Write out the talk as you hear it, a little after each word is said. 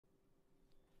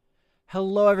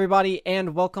Hello, everybody,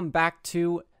 and welcome back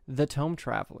to The Tome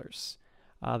Travelers.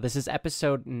 This is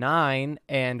episode 9,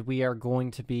 and we are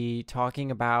going to be talking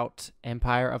about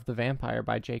Empire of the Vampire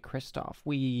by Jay Kristoff.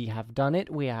 We have done it.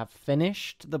 We have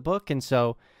finished the book, and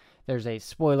so there's a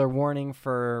spoiler warning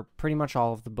for pretty much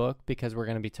all of the book because we're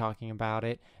going to be talking about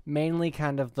it. Mainly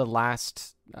kind of the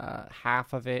last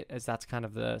half of it, as that's kind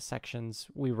of the sections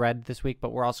we read this week,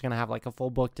 but we're also going to have like a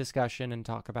full book discussion and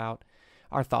talk about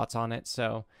our thoughts on it.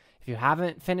 So if you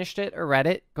haven't finished it or read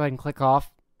it, go ahead and click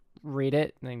off, read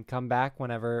it, and then come back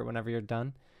whenever you're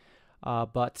done.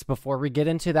 But before we get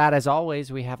into that, as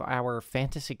always, we have our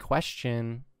fantasy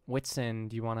question. Whitson,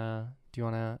 do you wanna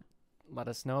let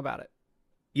us know about it?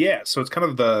 Yeah, so it's kind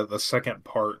of the second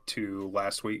part to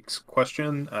last week's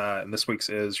question, and this week's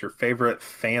is your favorite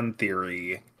fan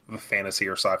theory of a fantasy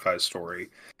or sci-fi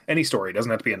story. Any story, doesn't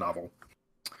have to be a novel.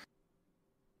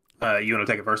 You want to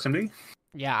take it first, MD?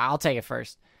 Yeah, I'll take it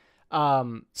first.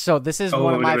 So this is Oh,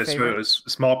 one of my wait, favorite.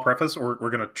 small preface, or we're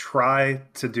gonna try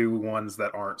to do ones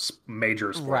that aren't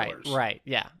major spoilers. Right,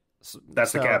 yeah.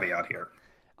 That's the caveat here.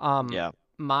 Yeah.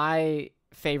 My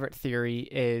favorite theory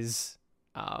is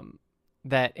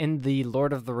that in the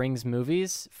Lord of the Rings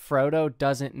movies, Frodo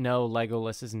doesn't know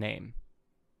Legolas's name.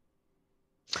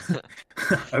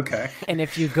 Okay. And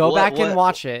if you go back and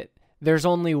watch it, there's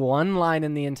only one line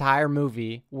in the entire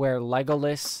movie where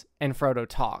Legolas and Frodo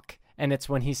talk, and it's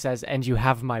when he says, "And you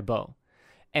have my bow."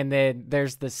 And then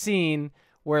there's the scene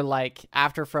where, like,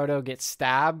 after Frodo gets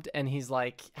stabbed and he's,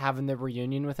 like, having the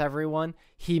reunion with everyone,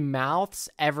 he mouths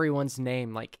everyone's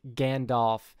name, like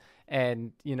Gandalf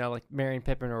and, like Merry and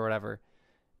Pippin or whatever,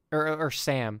 or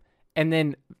Sam. And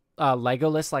then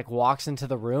Legolas, like, walks into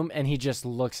the room and he just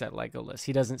looks at Legolas.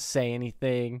 He doesn't say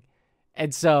anything.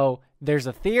 And so there's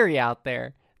a theory out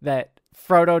there that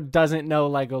Frodo doesn't know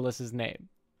Legolas's name.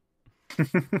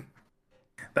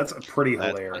 That's pretty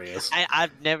hilarious.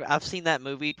 I've seen that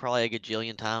movie probably a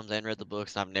gajillion times and read the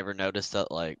books, and I've never noticed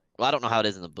that. Like, well, I don't know how it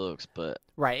is in the books, but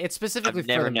right, it's specifically I've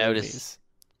never for the noticed. movies.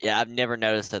 Yeah, I've never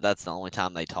noticed that that's the only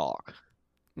time they talk.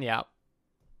 Yeah,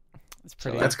 it's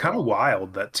pretty. That's kind of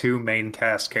wild that two main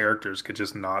cast characters could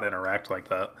just not interact like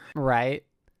that. Right.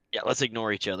 Yeah, let's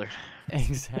ignore each other.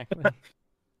 Exactly.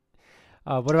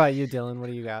 What about you, Dylan? What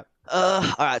do you got? All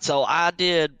right. So I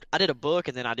did a book,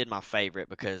 and then I did my favorite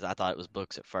because I thought it was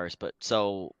books at first. But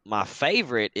so my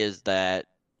favorite is that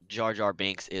Jar Jar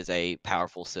Binks is a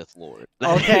powerful Sith Lord.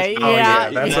 Okay, Oh, yeah,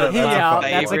 that's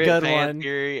that's a good fan one.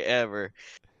 theory ever.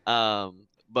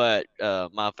 But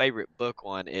my favorite book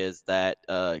one is that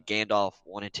Gandalf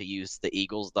wanted to use the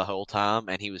eagles the whole time,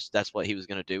 and that's what he was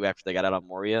going to do after they got out of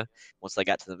Moria. Once they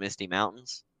got to the Misty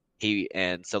Mountains,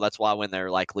 so that's why when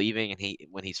they're like leaving and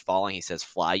when he's falling, he says,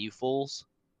 "Fly, you fools,"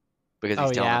 because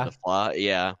he's telling them to fly.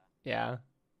 Yeah. Yeah.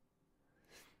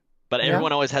 But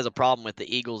everyone always has a problem with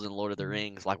the eagles in Lord of the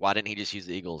Rings. Like, why didn't he just use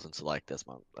the eagles? And so, like, that's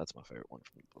my favorite one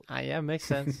from the book. Yeah, makes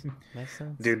sense. Makes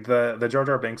sense. Dude, the Jar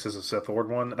Jar Binks is a Sith Lord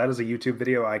one. That is a YouTube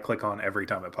video I click on every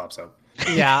time it pops up.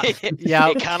 Yeah, yeah.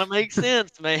 It kind of makes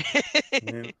sense, man.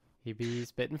 Yeah. He be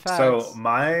spitting facts. So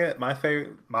my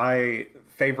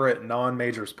favorite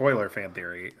non-major spoiler fan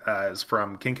theory is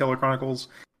from Kingkiller Chronicles,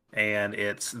 and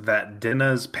it's that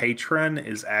Dinah's patron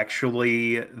is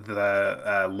actually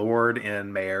the Lord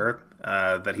in Mare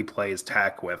that he plays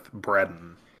tack with,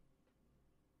 Breton.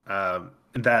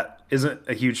 That isn't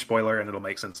a huge spoiler, and it'll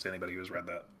make sense to anybody who's read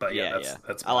that. But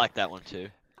that's I like that one too.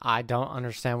 I don't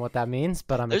understand what that means,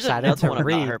 but I'm There's excited to another one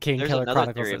read about her. Kingkiller There's another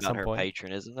Chronicles theory at about some her point.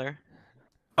 patron, isn't there?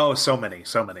 Oh, so many.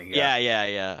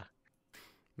 Yeah.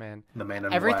 Man, The Man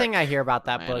in everything Black. I hear about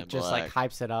that Man book in just like Black.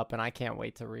 hypes it up, and I can't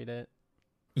wait to read it.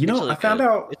 You know, really I found good.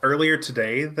 out earlier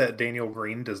today that Daniel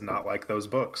Green does not like those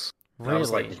books. And I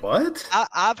was like, Really? what?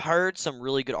 I've heard some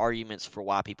really good arguments for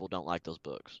why people don't like those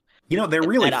books. You know, they're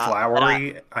really And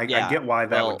flowery. I yeah, get why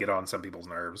that well- would get on some people's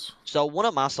nerves. So one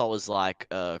of my saw was like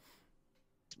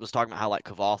was talking about how like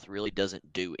Kavoth really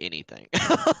doesn't do anything.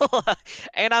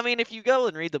 And I mean, if you go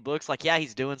and read the books, like, yeah,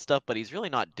 he's doing stuff, but he's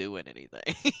really not doing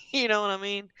anything. You know what I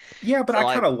mean? Yeah, but So,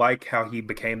 I kind of like how he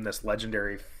became this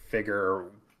legendary figure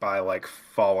by like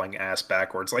falling ass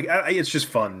backwards. Like, it's just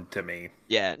fun to me.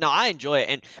 Yeah, no, I enjoy it,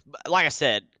 and like I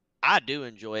said, I do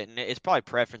enjoy it, and it's probably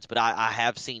preference, but I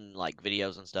have seen like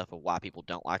videos and stuff of why people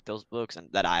don't like those books, and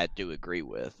that I do agree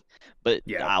with. But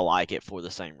Yeah. I like it for the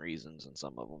same reasons in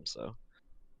some of them. So,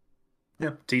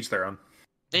 Yeah, teach their own.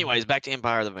 anyways, back to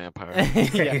Empire of the Vampire.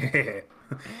 Yeah.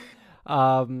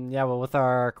 Well, with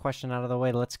our question out of the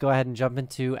way, let's go ahead and jump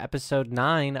into episode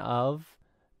 9 of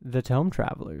The Tome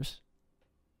Travelers.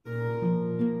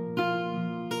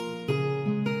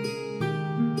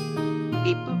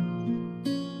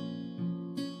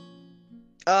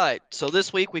 All right, so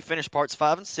this week we finished parts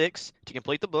 5 and 6 to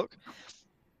complete the book.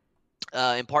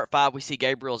 In part 5, we see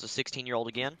Gabriel as a 16-year-old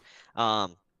again.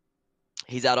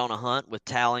 He's out on a hunt with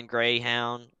Talon,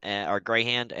 Greyhound, or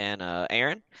Greyhand, and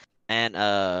Aaron,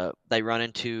 and they run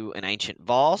into an ancient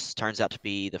Voss. Turns out to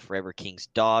be the Forever King's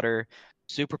daughter,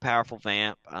 super powerful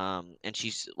vamp, and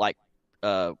she's like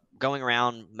going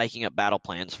around making up battle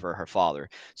plans for her father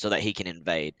so that he can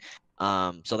invade.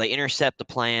 So they intercept the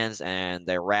plans and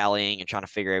they're rallying and trying to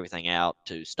figure everything out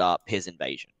to stop his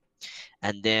invasion.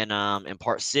 And then in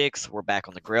part 6, we're back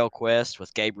on the Grail quest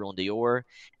with Gabriel and Dior,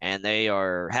 and they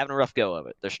are having a rough go of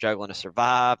it. They're struggling to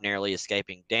survive, narrowly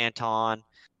escaping Danton.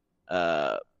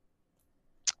 And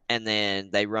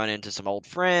then they run into some old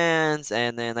friends,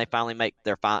 and then they finally make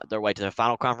their way to the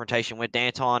final confrontation with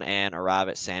Danton and arrive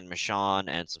at San Michon,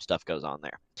 and some stuff goes on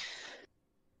there.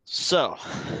 So,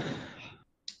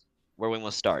 where we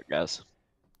want to start, guys?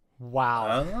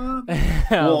 Wow.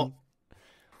 Well,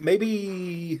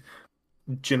 maybe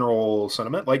general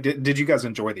sentiment. Like, did you guys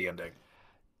enjoy the ending?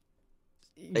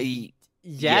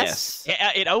 Yes.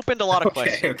 It opened a lot of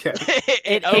questions.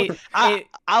 Okay.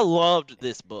 I loved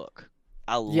this book.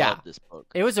 I loved this book.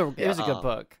 It was a good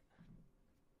book.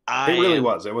 It really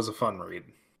was. It was a fun read.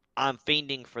 I'm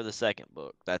fiending for the second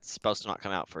book. That's supposed to not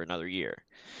come out for another year.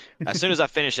 As soon as I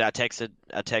finished it, I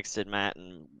texted Matt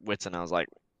and Whitson. I was like,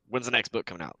 "When's the next book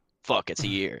coming out?" Fuck, it's a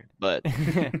year. But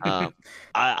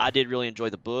I did really enjoy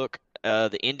the book.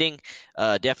 The ending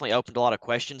definitely opened a lot of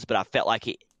questions, but I felt like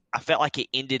it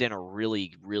ended in a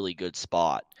really, really good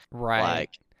spot. Right.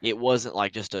 Like, it wasn't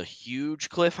like just a huge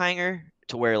cliffhanger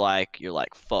to where like you're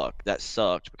like, fuck, that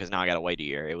sucked because now I gotta wait a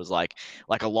year. It was like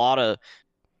a lot of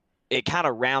it kind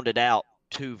of rounded out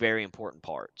two very important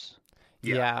parts.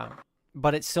 Yeah.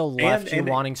 But it still left you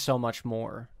wanting so much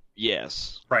more.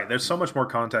 Yes. Right. There's so much more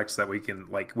context that we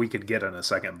could get in a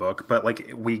second book, but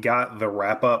like we got the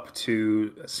wrap up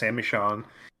to San Michon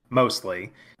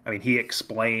mostly. I mean, he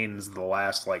explains the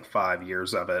last like 5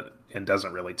 years of it and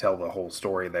doesn't really tell the whole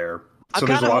story there. So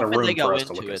there's a lot of room for us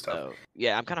to look at stuff. Though.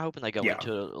 Yeah, I'm kind of hoping they go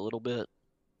into it a little bit.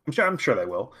 I'm sure they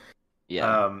will.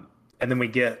 Yeah. And then we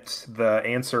get the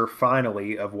answer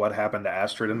finally of what happened to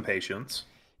Astrid and Patience.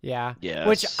 Yeah. Yes.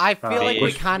 Which I feel like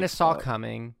we kind of saw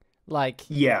coming. Like,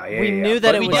 we knew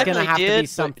that it was going to have to be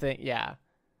something. Yeah.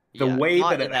 The way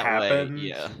that it happened.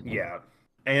 Yeah.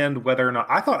 And whether or not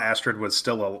I thought Astrid was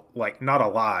still not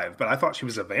alive, but I thought she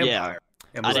was a vampire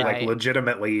and was like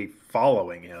legitimately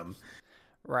following him.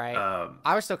 Right.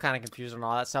 I was still kind of confused on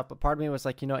all that stuff, but part of me was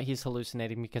like, you know what, he's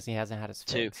hallucinating because he hasn't had his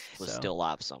fix. Was still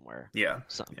alive somewhere. Yeah.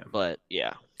 But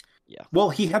yeah. Well,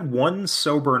 he had one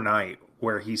sober night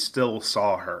where he still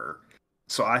saw her.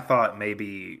 So I thought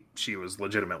maybe she was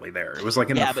legitimately there. It was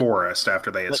like in the forest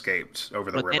after they escaped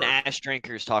over the river. And Ash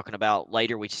Drinker's talking about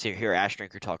later. We hear Ash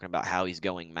Drinker talking about how he's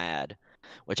going mad,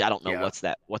 which I don't know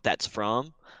what that's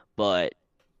from, but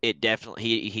it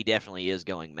definitely he definitely is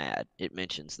going mad. It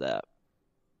mentions that.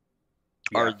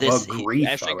 Yeah, or this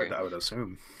grief, I would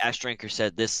assume. Ash Drinker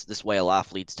said this way of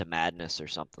life leads to madness or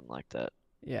something like that.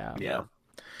 Yeah.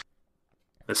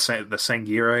 The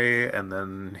Sangire and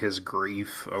then his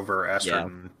grief over Astrid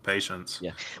and Patience.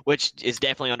 Yeah, which is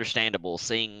definitely understandable,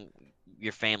 seeing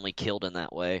your family killed in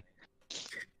that way.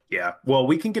 Yeah, well,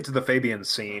 we can get to the Fabian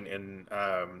scene in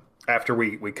after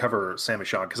we cover San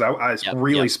Michon, because I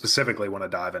really specifically want to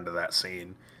dive into that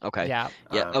scene. Okay. Yeah.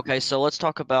 Okay, so let's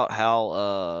talk about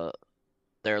how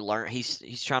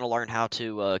he's trying to learn how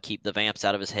to keep the vamps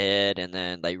out of his head, and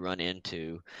then they run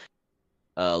into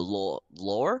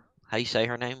Lore. How do you say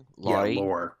her name? Laurie?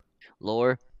 Yeah,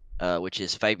 Lore, which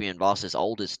is Fabian Voss's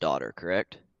oldest daughter,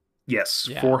 correct? Yes,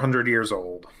 400 years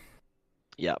old.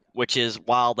 Yeah, which is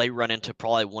while they run into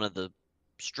probably one of the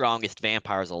strongest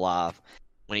vampires alive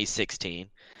when he's 16.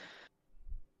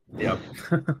 Yep.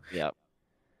 Yep.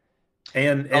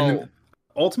 And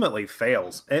ultimately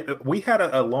fails. We had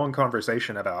a long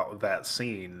conversation about that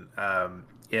scene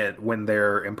when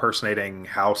they're impersonating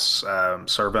house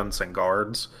servants and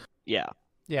guards. Yeah.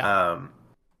 Yeah.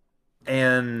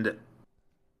 And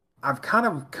I've kind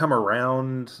of come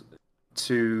around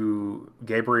to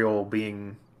Gabriel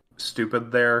being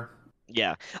stupid there.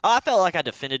 Yeah. I felt like I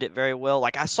defended it very well.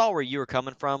 Like, I saw where you were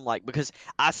coming from, like, because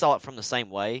I saw it from the same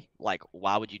way. Like,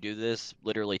 why would you do this?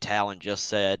 Literally, Talon just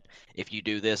said, if you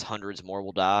do this, hundreds more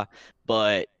will die.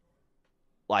 But,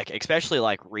 like, especially,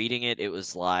 like, reading it, it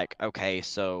was like, okay,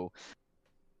 so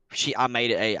I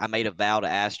made a vow to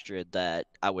Astrid that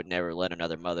I would never let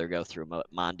another mother go through what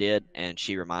mine did, and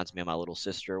she reminds me of my little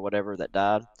sister or whatever that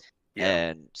died. Yeah.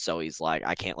 And so he's like,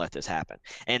 I can't let this happen.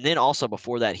 And then also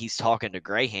before that, he's talking to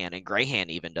Greyhand, and Greyhand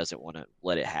even doesn't want to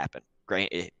let it happen.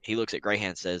 He looks at Greyhand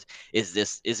and says,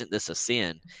 isn't this a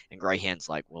sin? And Greyhand's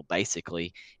like, well,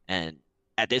 basically. And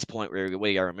at this point,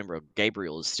 we gotta remember,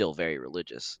 Gabriel is still very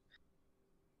religious.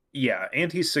 Yeah,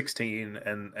 and he's 16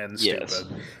 and Yes.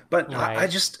 stupid. But I Right.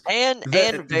 just And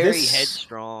very this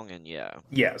headstrong, and yeah.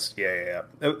 yes, yeah.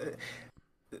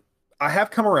 I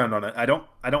have come around on it. I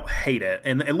don't hate it.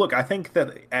 And look, I think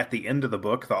that at the end of the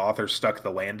book, the author stuck the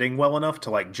landing well enough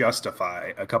to like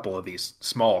justify a couple of these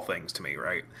small things to me,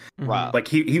 right? Right. Like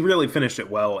he really finished it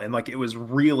well, and like it was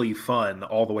really fun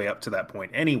all the way up to that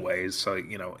point anyways. So,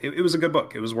 it was a good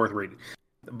book. It was worth reading.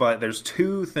 But there's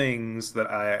two things that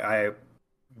I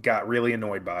got really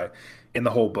annoyed by in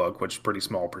the whole book, which is a pretty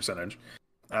small percentage.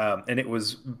 And it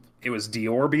was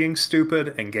Dior being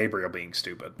stupid and Gabriel being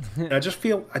stupid. And I just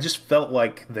felt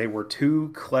like they were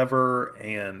too clever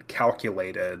and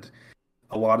calculated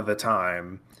a lot of the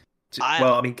time.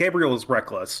 Well, I mean, Gabriel is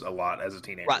reckless a lot as a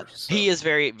teenager. Right. So. He is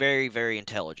very, very, very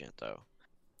intelligent, though.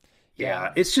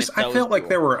 Yeah, it's just And I so felt is like Dior.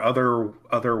 there were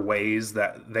other ways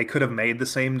that they could have made the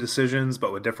same decisions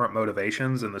but with different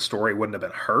motivations, and the story wouldn't have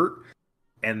been hurt,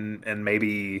 and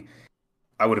maybe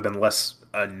I would have been less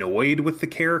annoyed with the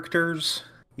characters,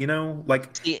 See,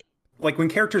 like when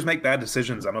characters make bad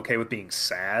decisions, I'm okay with being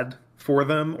sad for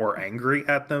them or angry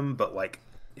at them, but like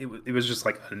it was just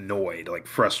like annoyed, like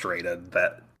frustrated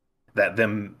that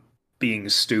them being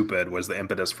stupid was the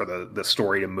impetus for the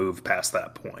story to move past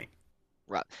that point.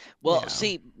 right. Well, Yeah.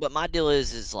 see, but my deal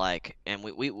is like, and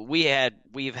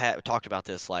we've had talked about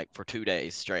this like for 2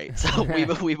 days straight, so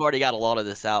we've already got a lot of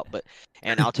this out.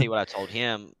 And I'll tell you what I told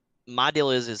him. My deal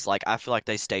is like I feel like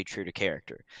they stayed true to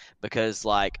character because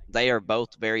like they are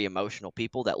both very emotional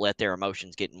people that let their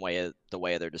emotions get in the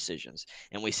way of their decisions,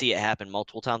 and we see it happen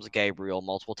multiple times with Gabriel,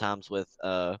 multiple times with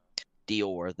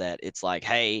Dior. That it's like,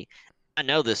 hey, I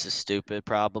know this is stupid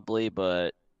probably,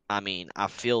 but I mean, I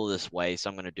feel this way, so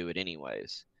I'm going to do it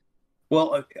anyways.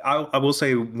 Well, I will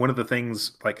say one of the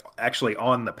things, like actually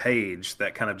on the page,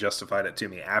 that kind of justified it to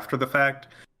me after the fact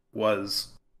was,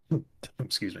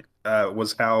 excuse me,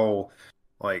 was how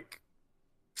like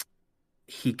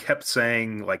he kept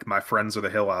saying like my friends are the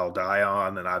hill I'll die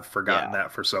on, and I've forgotten Yeah,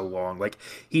 that for so long. Like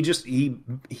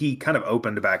he kind of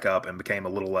opened back up and became a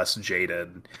little less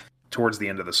jaded towards the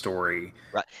end of the story,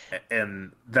 right.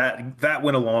 and that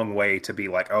went a long way to be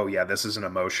like, oh yeah, this is an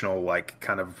emotional, like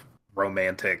kind of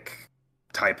romantic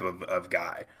type of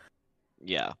guy.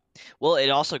 Yeah. Well, it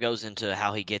also goes into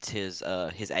how he gets his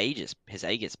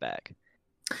Aegis back.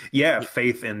 Yeah, He,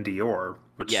 faith in Dior,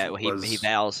 which yeah, well, was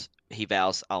he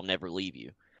vows I'll never leave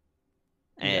you,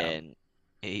 Yeah. and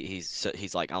he's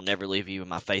like I'll never leave you, and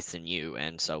my faith's in you,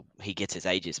 and so he gets his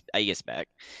Aegis back,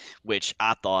 which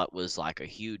I thought was like a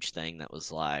huge thing. That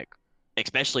was like,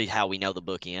 especially how we know the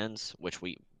book ends, which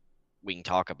we can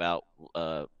talk about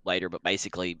later. But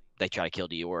basically, they try to kill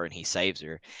Dior, and he saves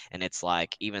her, and it's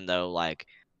like even though like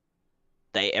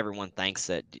everyone thinks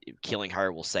that killing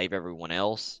her will save everyone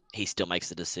else, he still makes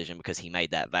the decision because he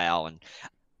made that vow,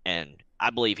 and I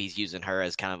believe he's using her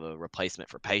as kind of a replacement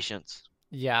for Patience.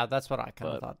 Yeah, that's what I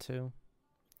kind of But thought too.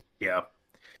 yeah,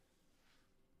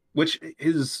 which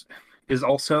is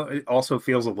also it also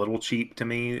feels a little cheap to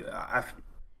me.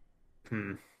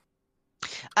 Hmm,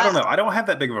 I don't I know. I don't have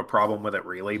that big of a problem with it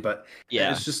really, but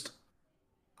yeah, it's just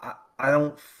I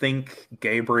don't think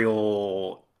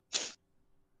Gabriel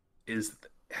is.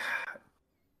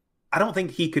 I don't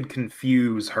think he could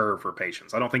confuse her for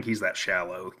patience. I don't think he's that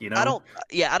shallow, you I know? don't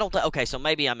yeah I don't okay, so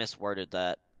maybe I misworded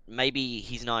that. Maybe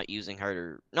he's not using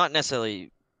her not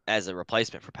necessarily as a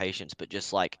replacement for Patience, but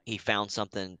just like he found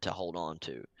something to hold on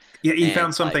to, Yeah, he and found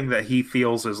like something that he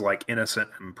feels is like innocent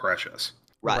and precious.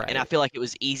 right, and I Right. feel like it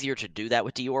was easier to do that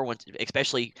with Dior, once,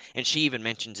 especially, and she even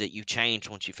mentions it. You changed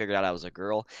once you figured out I was a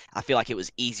girl. I feel like it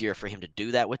was easier for him to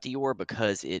do that with Dior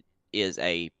because it is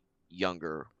a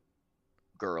younger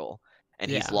girl,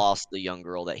 and he's Yeah. lost the young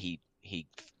girl that he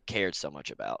cared so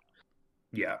much about.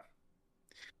 Yeah.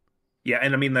 Yeah,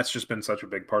 and I mean that's just been such a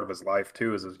big part of his life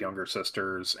too, is his younger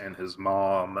sisters and his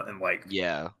mom, and like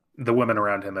Yeah, the women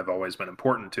around him have always been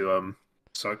important to him.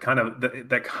 So it kind of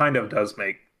that kind of does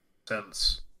make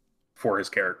sense for his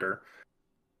character,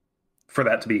 for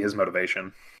that to be his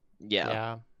motivation. yeah,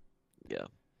 Yeah. yeah.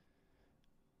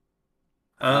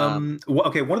 Um, Well,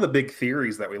 okay, one of the big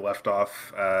theories that we left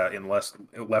off with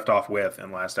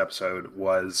in last episode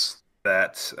was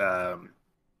that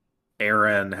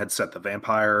Aaron had set the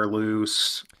vampire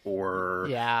loose, or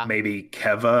Yeah. maybe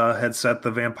Keva had set the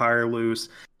vampire loose.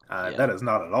 Yeah. That is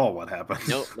not at all what happened.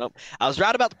 Nope. I was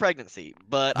right about the pregnancy,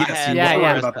 but I Yes, had you Yeah, were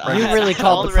yeah. right about the You pregnancy. really all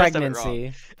called the rest of it wrong.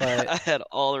 pregnancy, but I had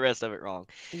all the rest of it wrong.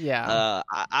 yeah.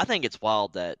 I think it's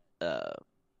wild that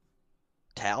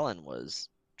Talon was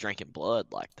drinking blood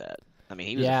like that. I mean,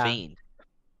 he was a Yeah. fiend.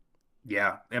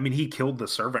 Yeah, I mean, he killed the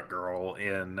servant girl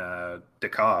in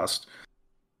DeCoste,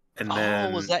 and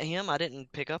then Was that him? I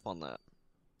didn't pick up on that.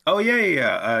 oh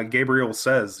yeah. Gabriel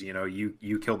says,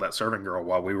 you killed that servant girl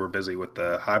while we were busy with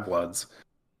the High Bloods.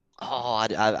 Oh,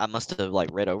 I must have like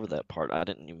read over that part. I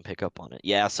didn't even pick up on it.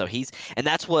 Yeah, so and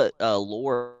that's what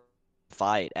Lore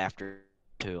fight after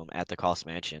to him at the Cost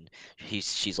Mansion.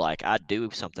 She's like, I'd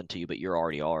do something to you, but you're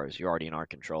already ours. You're already in our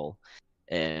control.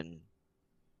 And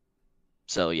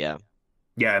so yeah.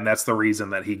 Yeah, and that's the reason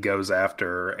that he goes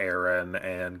after Aaron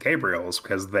and Gabriel's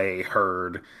because they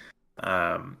heard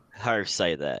Her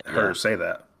say that. her say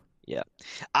that. Yeah.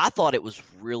 I thought it was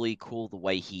really cool the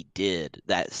way he did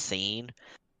that scene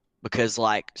because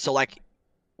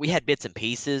we had bits and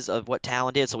pieces of what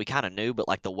Talon did, so we kind of knew, but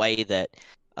like the way that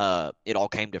it all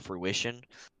came to fruition,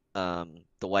 the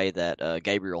way that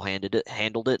Gabriel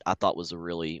handled it, I thought was a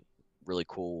really, really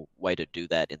cool way to do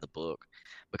that in the book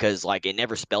because like it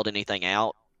never spelled anything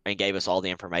out and gave us all the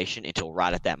information until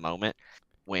right at that moment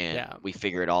when we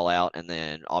figure it all out, and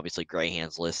then obviously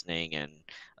Greyhand's listening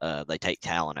and they take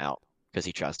Talon out because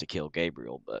he tries to kill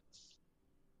Gabriel, but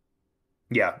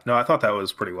Yeah, no, I thought that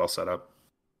was pretty well set up.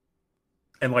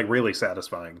 And like really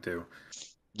satisfying too.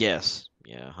 yes,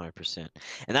 yeah, 100%.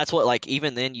 And that's what like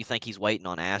even then you think he's waiting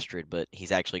on Astrid, but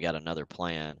he's actually got another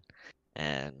plan,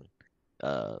 and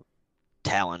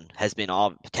Talon's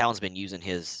been using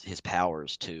his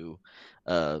powers to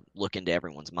look into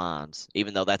everyone's minds,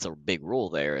 even though that's a big rule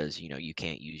there, as you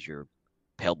can't use your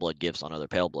pale blood gifts on other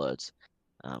pale bloods.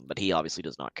 But he obviously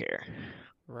does not care.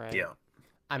 Right. Yeah.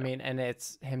 I mean, and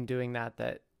it's him doing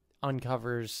that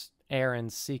uncovers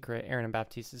Aaron's secret, Aaron and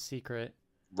Baptiste's secret.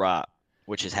 Right.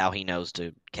 Which is how he knows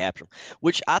to capture him.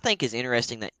 Which I think is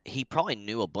interesting that he probably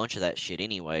knew a bunch of that shit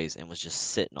anyways and was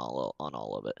just sitting on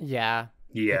all of it. Yeah.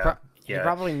 Yeah. He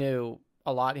probably knew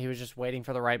a lot. He was just waiting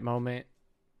for the right moment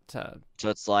to. So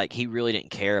it's like he really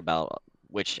didn't care about,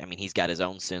 which, I mean, he's got his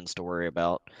own sins to worry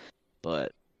about,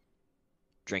 but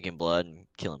drinking blood and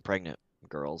killing pregnant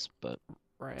girls, but.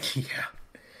 Right. Yeah.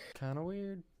 Kind of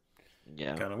weird.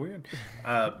 Yeah. Kind of weird.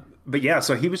 But yeah,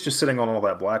 so he was just sitting on all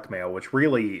that blackmail, which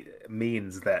really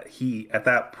means that at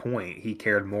that point, he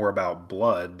cared more about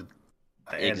blood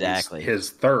and exactly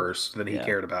his thirst than he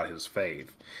cared about his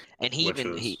faith. And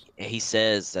he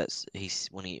says that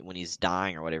when he's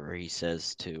dying or whatever, he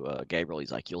says to Gabriel,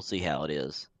 he's like, "You'll see how it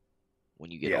is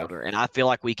when you get older." And I feel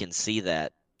like we can see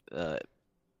that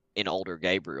in older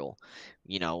Gabriel,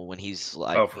 when he's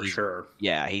like, oh, for sure,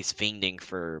 yeah, he's fiending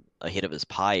for a hit of his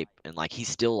pipe, and like he's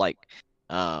still like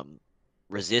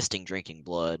resisting drinking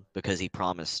blood because he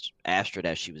promised Astrid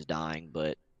as she was dying,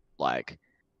 but like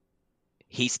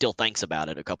he still thinks about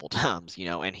it a couple times,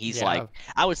 and he's like,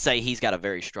 I would say he's got a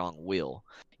very strong will,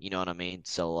 you know what I mean?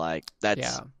 So like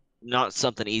that's not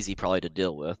something easy probably to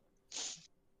deal with.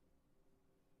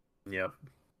 Yep.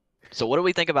 So what do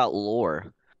we think about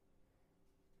Lore?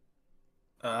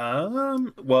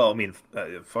 Well, I mean,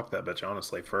 fuck that bitch,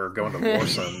 honestly, for going to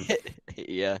Lorson.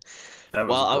 Yeah. That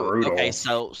was brutal. Okay,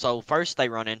 so first they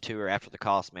run into her after the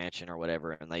Cost Mansion or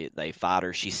whatever, and they fight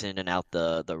her. She's sending out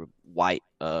the white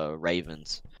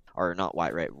ravens, or not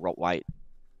white.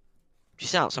 She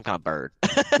sounds some kind of bird.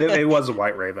 It was a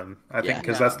white raven, I think,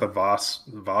 because that's the Voss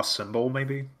symbol,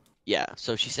 maybe. Yeah,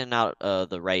 so she's sending out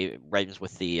the ravens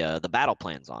with the battle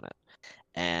plans on it.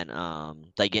 And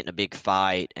they get in a big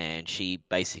fight, and she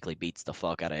basically beats the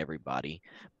fuck out of everybody.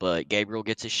 But Gabriel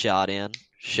gets his shot in,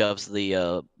 shoves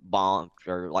the bomb,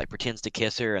 or like pretends to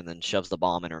kiss her, and then shoves the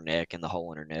bomb in her neck, in the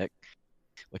hole in her neck,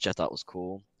 which I thought was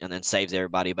cool. And then saves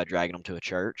everybody by dragging them to a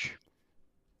church.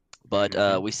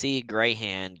 But we see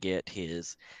Greyhand get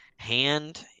his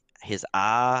hand, his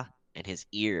eye, and his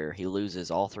ear. He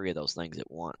loses all three of those things at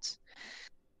once.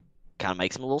 Kind of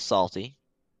makes him a little salty.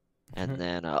 And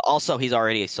then also he's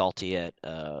already salty at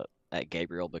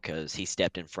Gabriel because he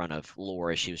stepped in front of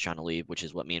Lore as she was trying to leave, which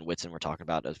is what me and Whitson were talking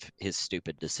about of his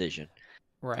stupid decision.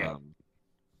 Right.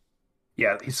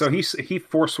 Yeah. So he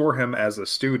forswore him as a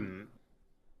student,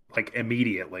 like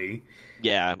immediately.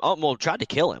 Yeah. Oh, well, tried to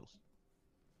kill him.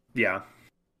 Yeah.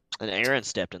 And Aaron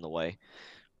stepped in the way.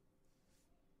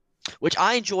 Which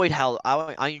I enjoyed how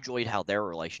their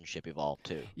relationship evolved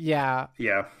too. Yeah.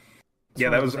 Yeah. Yeah,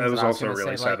 that was also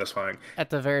really satisfying. At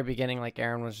the very beginning, like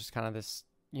Aaron was just kind of this,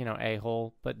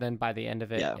 a-hole, but then by the end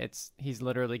of it, he's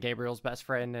literally Gabriel's best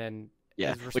friend and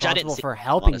is responsible for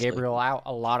helping Gabriel out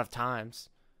a lot of times.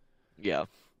 Yeah,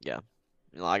 yeah.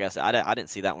 Like I said, I didn't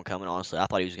see that one coming. Honestly, I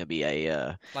thought he was going to be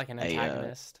Like an a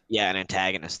antagonist. yeah, an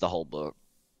antagonist the whole book.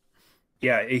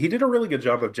 Yeah, he did a really good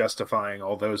job of justifying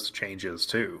all those changes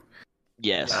too.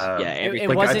 Yes, Yeah. yeah, It everything.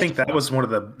 Like I wasn't. think that was one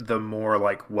of the more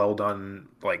like well done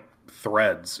like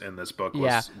threads in this book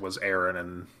Yeah. was Aaron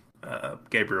and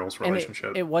Gabriel's And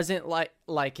relationship. it wasn't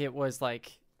like it was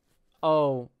like,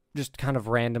 oh, just kind of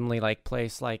randomly like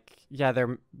placed, like, yeah,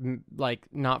 they're like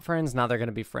not friends, now they're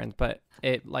gonna be friends, but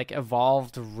it like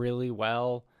evolved really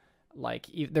well. Like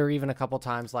there were even a couple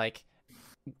times like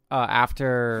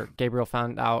after Gabriel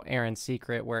found out Aaron's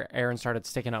secret, where Aaron started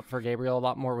sticking up for Gabriel a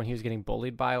lot more when he was getting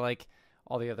bullied by like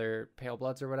all the other Pale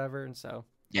Bloods or whatever, and so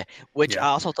Yeah, which Yeah. I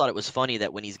also thought it was funny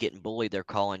that when he's getting bullied, they're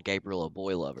calling Gabriel a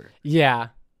boy lover, yeah,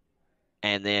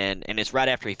 and it's right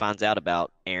after he finds out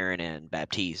about Aaron and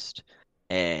Baptiste,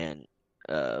 and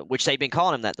which they've been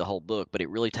calling him that the whole book, but it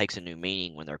really takes a new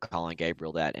meaning when they're calling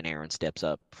Gabriel that, and Aaron steps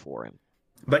up for him.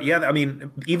 But yeah, I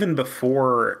mean, even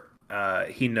before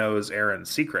he knows Aaron's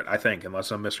secret, I think,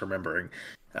 unless I'm misremembering,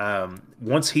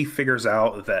 once he figures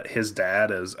out that his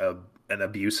dad is an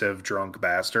abusive drunk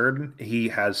bastard, he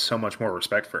has so much more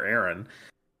respect for Aaron,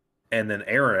 and then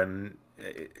Aaron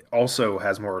also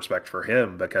has more respect for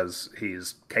him because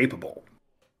he's capable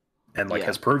and like Yeah.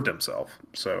 has proved himself.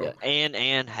 So Yeah,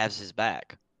 and has his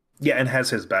back. yeah, and has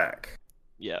his back.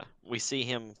 Yeah, we see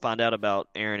him find out about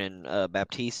Aaron and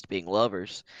Baptiste being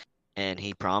lovers, and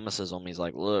he promises them. He's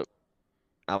like, "Look,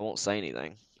 I won't say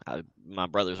anything. My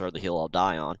brothers are the hill I'll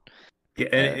die on." Yeah,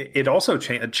 and it also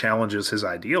challenges his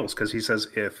ideals because he says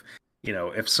if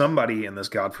somebody in this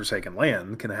godforsaken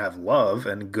land can have love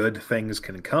and good things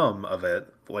can come of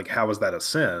it, like how is that a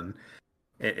sin?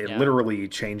 It Yeah. literally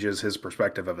changes his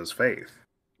perspective of his faith.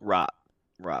 Right,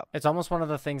 right. it's almost one of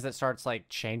the things that starts like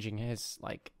changing his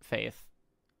like faith.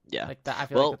 Yeah, Like that, I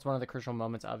feel Well- like that's one of the crucial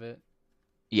moments of it.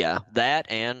 yeah. That,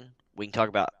 and we can talk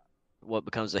about what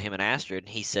becomes of him and Astrid.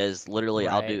 He says, literally,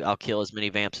 Right. I'll kill as many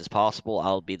vamps as possible.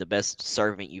 I'll be the best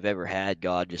servant you've ever had.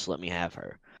 God, just let me have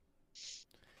her.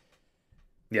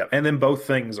 Yeah, and then both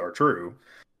things are true.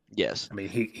 Yes, I mean,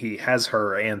 he has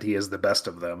her and he is the best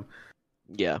of them.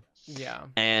 yeah. Yeah.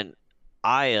 And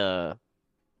I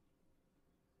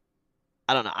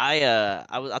I don't know.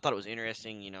 I thought it was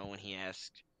interesting, when he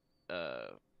asked the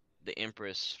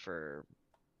Empress for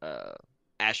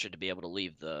Astrid to be able to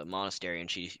leave the monastery, and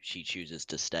she chooses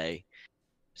to stay.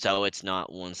 So it's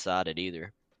not one-sided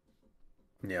either.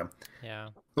 Yeah. Yeah.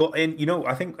 Well, and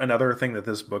I think another thing that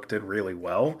this book did really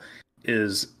well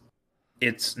is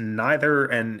it's neither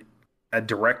a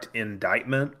direct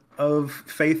indictment of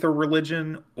faith or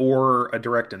religion or a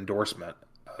direct endorsement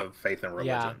of faith and religion.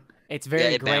 Yeah. It's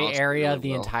very it gray balanced it area really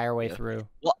the well. entire way Yeah. through.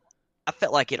 I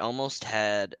felt like it almost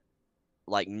had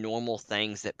like normal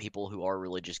things that people who are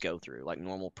religious go through, like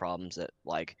normal problems that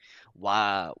like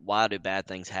why do bad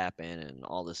things happen and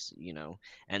all this,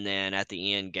 And then at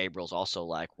the end, Gabriel's also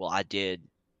like, well, I did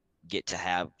get to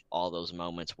have all those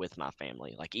moments with my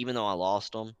family. Like even though I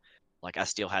lost them, like I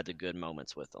still had the good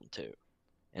moments with them too.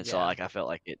 And so Yeah. like I felt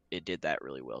like it did that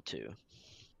really well too.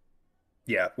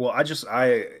 Yeah, well,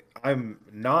 I'm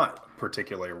not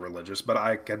particularly religious, but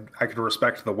I could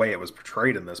respect the way it was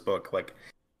portrayed in this book. Like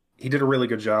he did a really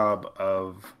good job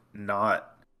of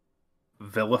not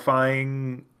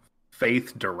vilifying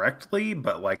faith directly,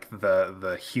 but like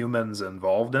the humans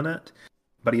involved in it.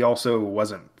 But he also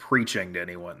wasn't preaching to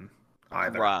anyone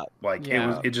either. Right. Like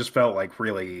Yeah. it just felt like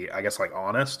really, I guess, like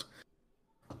honest.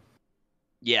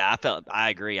 Yeah, I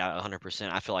agree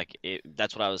 100%. I feel like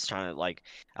that's what I was trying to like.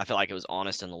 I feel like it was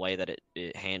honest in the way that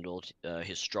it handled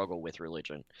his struggle with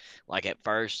religion. Like at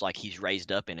first, like he's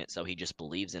raised up in it, so he just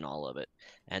believes in all of it.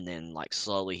 And then like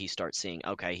slowly he starts seeing,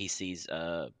 okay, he sees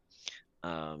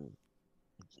um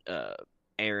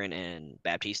Aaron and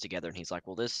Baptiste together, and he's like,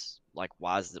 well, this like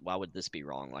why would this be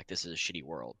wrong? Like this is a shitty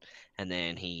world. And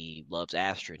then he loves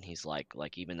Astrid, and he's like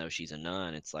even though she's a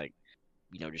nun, it's like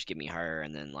just give me her.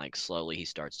 And then like slowly he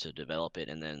starts to develop it,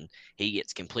 and then he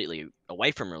gets completely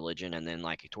away from religion. And then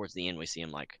like towards the end, we see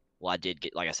him like, well, I did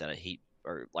get, like I said, he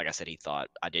thought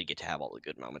I did get to have all the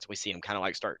good moments. We see him kind of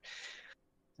like start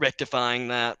rectifying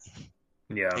that.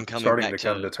 Yeah, And coming starting back to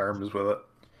come to- to terms with it.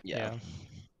 Yeah.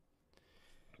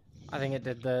 I think it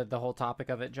did the whole topic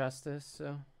of it justice.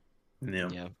 So Yeah.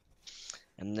 Yeah.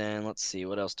 And then let's see,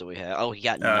 what else do we have? Oh, he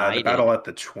got The knighted battle at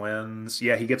the Twins.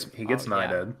 Yeah, he gets Oh, yeah.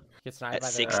 knighted. gets knighted at by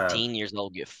the 16 years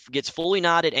old. Gets fully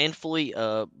knighted and fully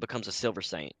becomes a silver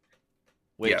saint,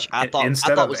 which Yeah, I thought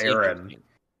instead of was Aaron. interesting.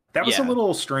 That was a Yeah.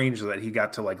 little strange that he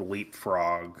got to like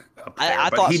leapfrog up I there,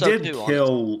 but thought he so did too,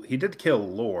 kill he did kill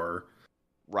Lore.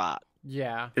 Right.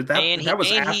 Yeah. That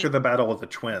was and after the Battle of the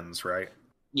Twins, right?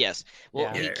 yes. Well,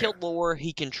 Yeah. he Yeah. killed Lore.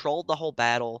 He controlled the whole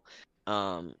battle.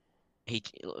 Um, he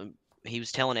he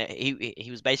was telling it. He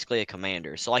was basically a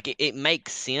commander. So like it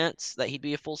makes sense that he'd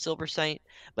be a full Silver Saint,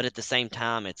 but at the same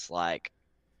time, it's like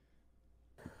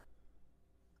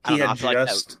I He don't know. I had feel like that.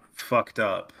 just fucked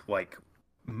up like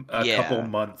a couple Yeah,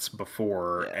 months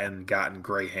before yeah, and gotten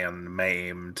Greyhound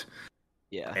maimed,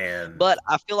 yeah. and But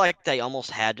I feel like they almost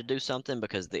had to do something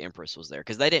because the Empress was there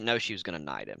because they didn't know she was gonna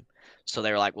knight him. So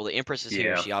they were like, well, the Empress is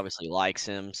here. yeah. She obviously likes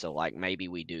him. So like maybe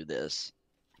we do this,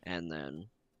 and then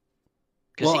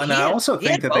because Well, and I also he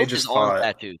had think that they both his just arm thought,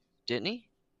 tattoos, didn't he?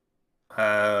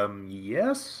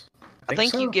 yes, I I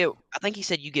think think you so. get. I think he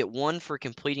said you get one for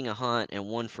completing a hunt and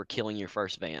one for killing your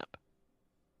first vamp,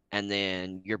 and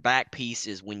then your back piece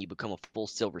is when you become a full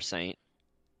Silver Saint,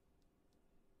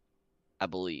 I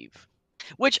believe.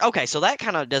 Which okay, so that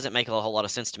kind of doesn't make a whole lot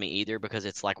of sense to me either because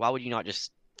it's like, why would you not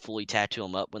just fully tattoo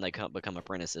them up when they become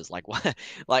apprentices? Like what?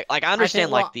 Like I I think,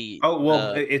 understand like well, the Oh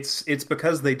well, it's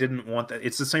because they didn't want that.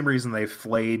 It's the same reason they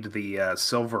flayed the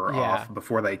Silver yeah, off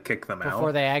before they kicked them before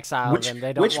out. they exile Which, them,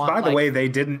 they don't which, want by the like way, they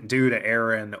didn't do to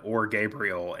Aaron or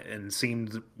Gabriel, and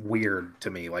seemed weird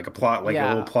to me, like a plot, like a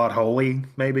little yeah, plot holy,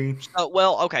 maybe. oh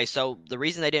well, okay, so the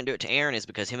reason they didn't do it to Aaron is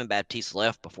because him and Baptiste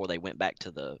left before they went back to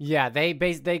the yeah, they Oh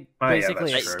yeah,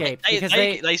 basically that's true. escaped they because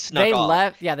they snuck they off.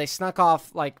 left. Yeah, they snuck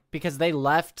off like because they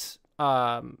left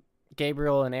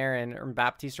Gabriel and Aaron or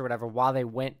Baptiste or whatever while they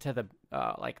went to the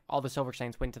like all the Silver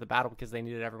Saints went to the battle because they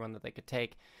needed everyone that they could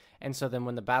take, and so then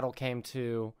when the battle came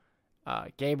to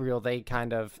Gabriel, they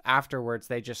kind of afterwards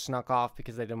they just snuck off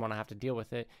because they didn't want to have to deal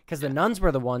with it because the nuns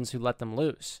were the ones who let them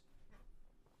loose.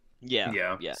 Yeah,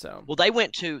 Yeah. yeah. So Well, they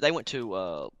went to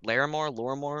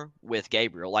Lorimar with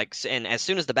Gabriel. Like, and as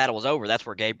soon as the battle was over, that's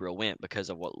where Gabriel went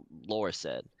because of what Laura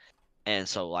said. And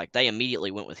so, like, they immediately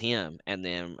went with him, and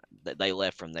then they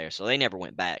left from there. So they never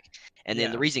went back. And then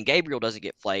Yeah. the reason Gabriel doesn't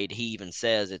get flayed, he even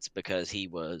says it's because he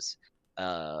was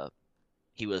the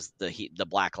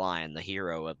Black Lion, the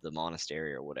hero of the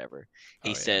monastery or whatever. He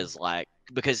Oh, yeah. says like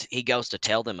because he goes to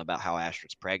tell them about how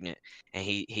Astrid's pregnant, and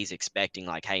he's expecting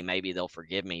like, hey, maybe they'll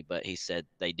forgive me, but he said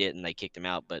they didn't. They kicked him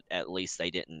out, but at least they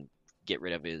didn't get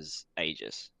rid of his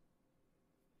Aegis.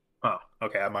 Oh,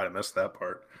 okay, I might have missed that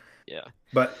part. Yeah.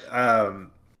 But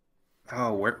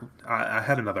oh, where I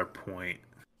had another point.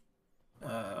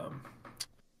 Um,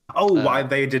 why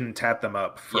they didn't tap them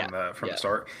up from Yeah, the yeah.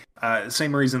 start?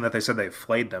 Same reason that they said they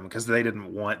flayed them because they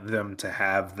didn't want them to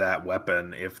have that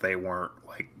weapon if they weren't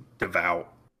like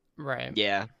devout. right.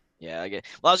 Yeah, yeah. I get.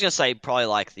 Well, I was gonna say probably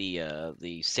like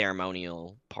the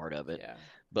ceremonial part of it, Yeah.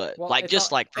 but Well, like it's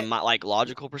just all- like from my like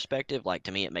logical perspective, like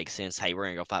to me it makes sense. Hey, we're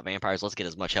gonna go fight vampires. Let's get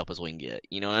as much help as we can get.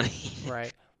 You know what I mean?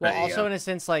 Right. Well, also Yeah. in a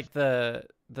sense, like the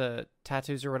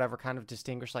tattoos or whatever kind of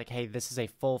distinguish, like, hey, this is a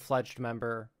full-fledged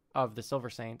member of the Silver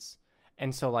Saints.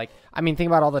 And so, like, I mean, think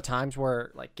about all the times where,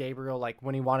 like, Gabriel, like,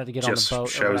 when he wanted to get Just on the boat,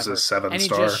 shows or whatever, his 7 and he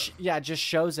star. just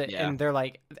shows it, Yeah. and they're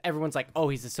like, everyone's like, oh,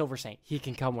 he's a Silver Saint, he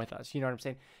can come with us. You know what I'm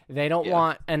saying? They don't Yeah.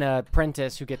 want an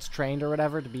apprentice who gets trained or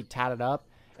whatever to be tatted up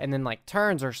and then like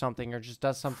turns or something or just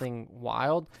does something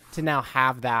wild to now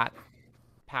have that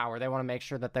power. They want to make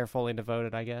sure that they're fully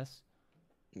devoted, I guess.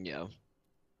 Yeah.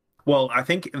 Well, I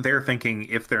think they're thinking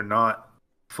if they're not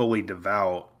fully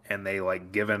devout and they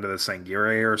like give into the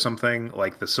Sangire or something,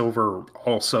 like the silver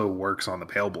also works on the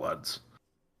Pale Bloods.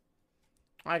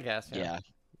 I guess. Yeah.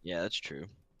 Yeah, that's true.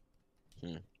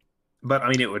 But I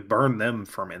mean, it would burn them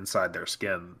from inside their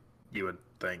skin, you would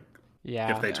think,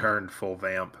 Yeah. if they Yeah. turned full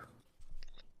vamp.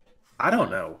 I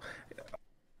don't know.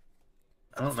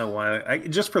 I don't know why.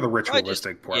 Just for the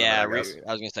ritualistic part Yeah, of it, I guess.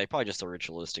 I was gonna say probably just the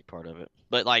ritualistic part of it,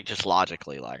 but like just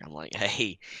logically, like I'm like,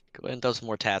 hey, go ahead and throw some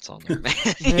more tats on there, man.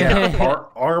 Yeah,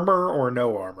 armor or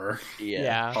no armor?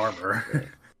 Yeah. Armor.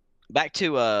 Back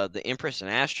to the Empress and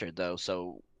Astrid though,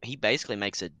 so he basically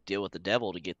makes a deal with the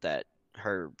devil to get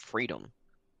her freedom.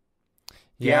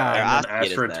 Yeah, Yeah. and then I see it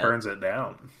as Astrid that. turns it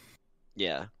down.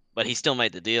 Yeah, but he still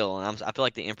made the deal, and I feel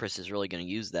like the Empress is really gonna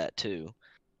use that too.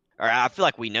 Or I feel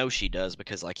like we know she does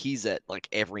because like he's at like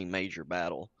every major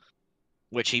battle,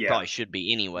 which he Yeah. probably should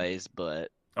be anyways. But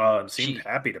Seemed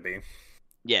happy to be.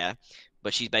 yeah,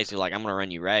 but she's basically like, I'm gonna run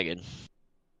you ragged.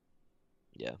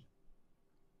 Yeah.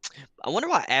 I wonder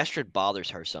why Astrid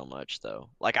bothers her so much though.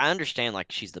 Like I understand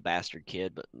like she's the bastard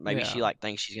kid, but maybe she Yeah. like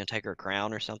thinks she's gonna take her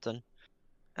crown or something.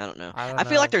 I don't know. I don't I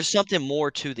feel like know. there's something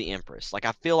more to the Empress. Like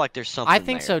I feel like there's something I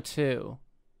think there. so too.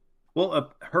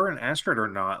 Well, her and Astrid are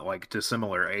not like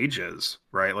dissimilar ages,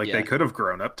 right? Like Yeah. they could have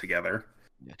grown up together.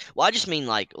 Yeah. Well, I just mean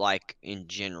like in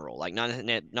general, like not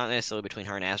necessarily between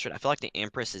her and Astrid. I feel like the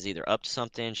Empress is either up to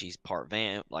something. She's part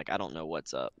vamp. Like I don't know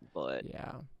what's up, but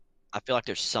Yeah. I feel like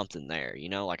there's something there. You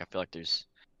know, like I feel like there's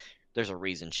a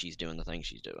reason she's doing the thing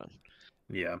she's doing.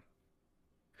 Yeah.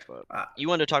 But Uh, you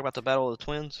wanted to talk about the Battle of the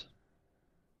Twins?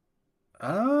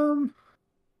 um.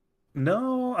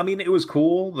 No, I mean it was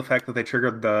cool. The fact that they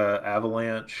triggered the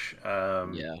avalanche.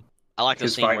 Yeah. I like the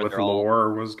His scene fight where with they're all.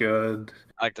 Lore was good.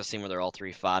 I like the scene where they're all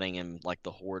three fighting in like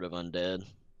the horde of undead.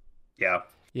 Yeah,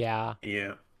 Yeah.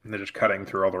 yeah. And they're just cutting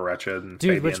through all the wretched. And Dude,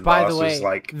 Fabian which by the Voss way, is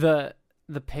like, the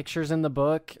pictures in the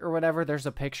book or whatever, there's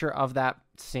a picture of that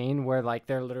scene where like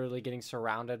they're literally getting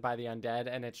surrounded by the undead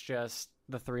and it's just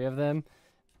the three of them.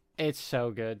 It's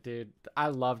so good, dude. I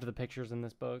loved the pictures in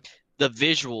this book. The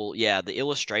visual, yeah, the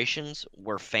illustrations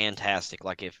were fantastic.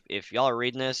 Like if y'all are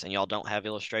reading this and y'all don't have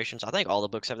illustrations, I think all the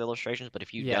books have the illustrations, but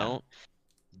if you Yeah. don't,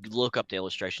 look up the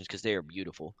illustrations because they are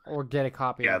beautiful. Or get a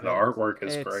copy yeah, of the it. artwork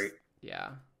is It's- great. Yeah.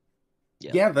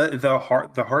 Yeah. Yeah, the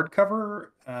hardcover,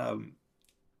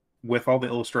 with all the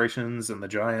illustrations and the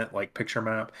giant like picture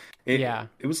map. Yeah.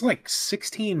 It was like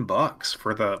 $16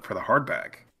 for the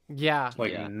hardback. Yeah.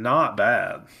 Like Yeah. not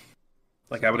bad.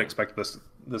 Like I would Yeah. expect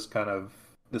this kind of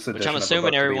this Which edition I'm of a assuming book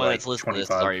to be everyone like that's listening to this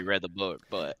has 25. already read the book,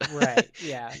 but Right.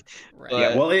 Yeah. Right. Yeah,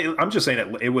 But- well, I'm just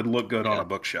saying it would look good on Yeah. a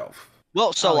bookshelf.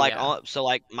 well, so Oh, like yeah. so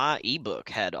like my ebook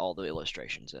had all the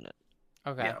illustrations in it.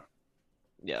 Okay. Yeah.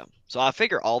 Yeah. So I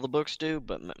figure all the books do,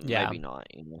 but Yeah. maybe not,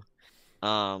 you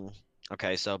know.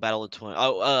 Okay, so Battle of the Twins.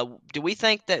 Oh, do we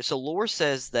think that so Lore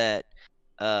says that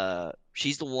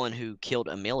she's the one who killed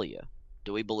Amelia.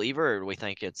 Do we believe her or do we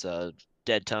think it's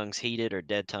dead tongues heated or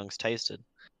dead tongues tasted?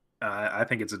 I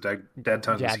think it's a dead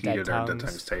tongues Yeah, heated dead or dead tongues.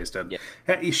 tongues tasted. Yeah.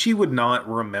 Hey, she would not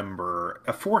remember,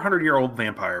 a 400-year-old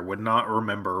vampire would not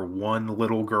remember one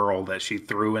little girl that she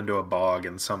threw into a bog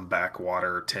in some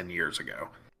backwater 10 years ago.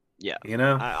 Yeah. You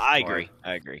know? I Like, agree.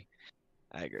 I agree.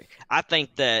 I agree. I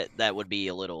think that would be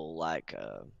a little like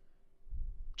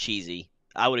cheesy.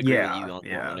 I would agree with Yeah, you on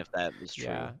yeah. that one if that was true.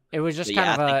 Yeah. It was just But kind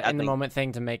yeah, of I a think- I in the think- moment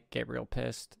thing to make Gabriel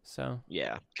pissed. So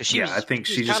Yeah, because she yeah, was. I think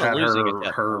was she just kinda had losing at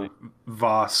that her point.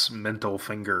 Voss mental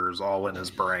fingers all in his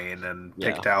brain and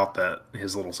Yeah. picked out that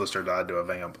his little sister died to a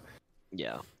vamp.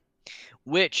 Yeah.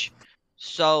 Which,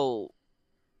 so,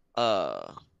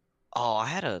 oh, I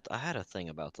had a thing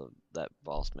about that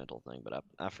Voss mental thing, but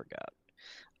I forgot.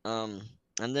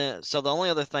 And then so the only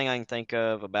other thing I can think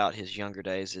of about his younger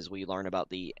days is we learn about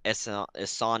the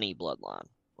Asani bloodline,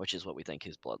 which is what we think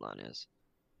his bloodline is.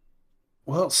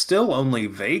 Well, still only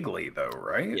vaguely though,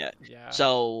 right? Yeah. yeah.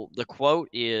 So the quote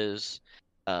is,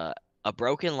 a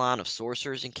broken line of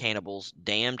sorcerers and cannibals,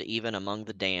 damned even among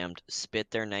the damned, spit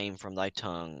their name from thy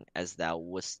tongue, as thou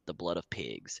wouldst the blood of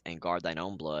pigs, and guard thine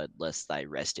own blood, lest thy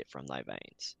wrest it from thy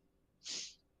veins.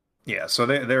 Yeah, so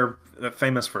they're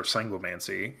famous for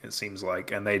sanguimancy, it seems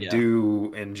like, and they Yeah.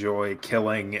 do enjoy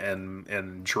killing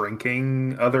and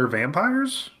drinking other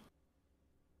vampires,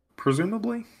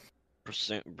 presumably.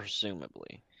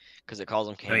 Presumably, because it calls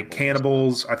them I mean,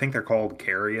 cannibals. cannibals. I think they're called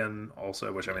carrion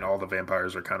also, which I mean, all the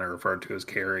vampires are kind of referred to as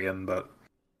carrion, but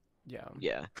yeah.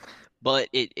 Yeah, but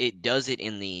it does it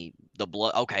in the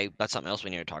blood. Okay, that's something else we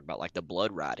need to talk about, like the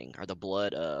blood writing or the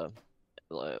blood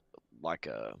like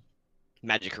a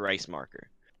magic erase marker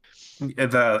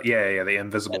the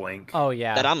invisible ink. Oh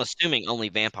yeah. that I'm assuming only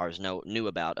vampires knew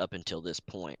about up until this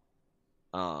point.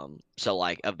 So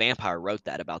like a vampire wrote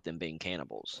that about them being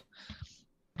cannibals.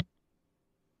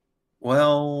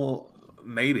 Well,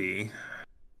 maybe.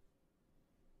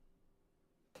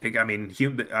 I mean,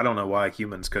 I don't know why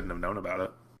humans couldn't have known about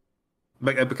it.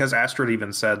 But because Astrid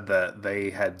even said that they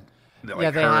had, like,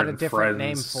 Yeah, they her had a and different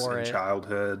name friends for in it.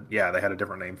 childhood. Yeah, they had a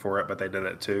different name for it, but they did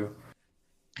it too.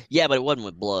 Yeah, but it wasn't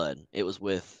with blood. It was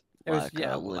with It was like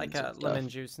like lemons and stuff. lemon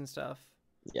juice and stuff.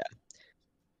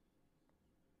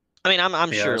 I mean, I'm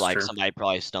Yeah, sure that's like true. somebody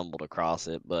probably stumbled across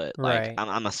it, but like Right.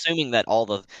 I'm assuming that all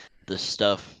the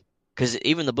stuff, because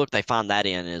even the book they find that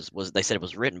in was they said it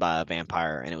was written by a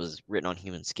vampire and it was written on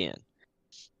human skin.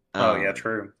 Oh yeah, Um,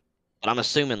 true. But I'm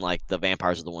assuming like the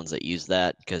vampires are the ones that use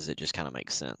that because it just kind of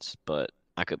makes sense, but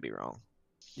I could be wrong.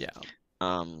 Yeah.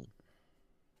 Um,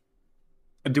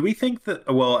 Do we think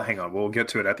that? Well, hang on. We'll get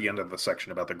to it at the end of the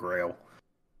section about the Grail.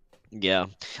 yeah.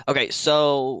 Okay,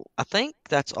 so I think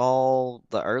that's all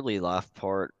the early life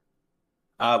part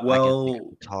I can think Well, we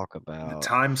talk the about.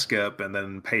 time skip, and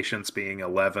then Patience being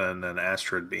 11 and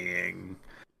Astrid being,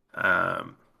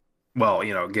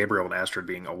 well, Gabriel and Astrid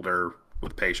being older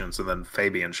with Patience, and then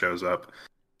Fabian shows up.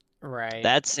 Right.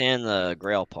 That's in the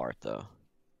Grail part though.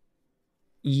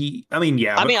 I mean,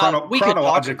 yeah, I but mean, we could talk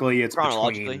chronologically, it's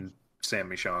chronologically. between Sam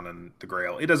Michon and the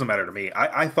Grail. It doesn't matter to me.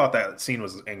 I thought that scene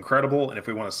was incredible, and if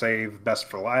we want to save best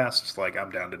for last, like I'm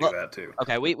down to do Well, that too.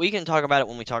 okay, we can talk about it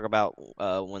when we talk about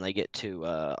when they get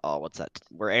to what's that?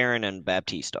 Where Aaron and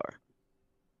Baptiste are.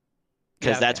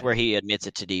 Because that's okay. where he admits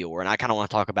it to Dior, and I kind of want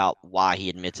to talk about why he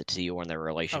admits it to Dior and their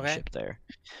relationship there.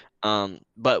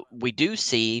 But we do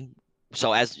see,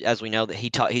 so as we know that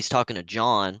he's talking to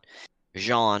Jean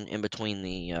in between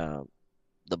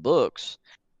the books,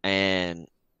 and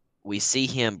we see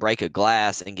him break a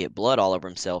glass and get blood all over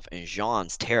himself, and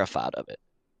Jean's terrified of it.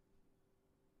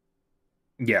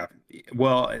 Yeah.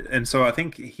 Well, and so I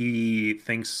think he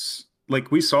thinks like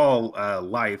we saw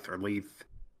Leith,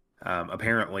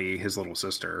 apparently his little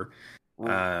sister,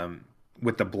 um,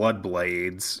 with the blood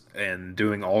blades and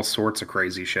doing all sorts of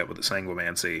crazy shit with the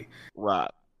sanguimancy.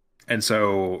 Right. And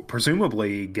so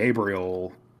presumably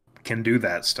Gabriel can do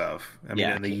that stuff. I mean,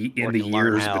 Yeah, in the can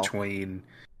learn years how. between,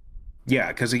 yeah,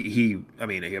 because he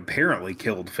apparently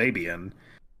killed Fabian,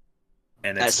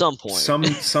 and At it's some point.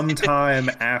 sometime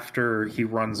after he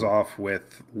runs off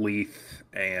with Leith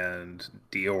and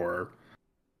Dior.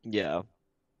 Yeah.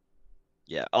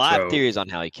 Yeah. Well, I have theories on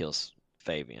how he kills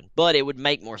Fabian, but it would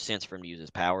make more sense for him to use his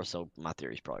power, so my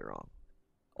theory's probably wrong.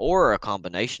 Or a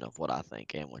combination of what I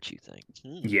think and what you think.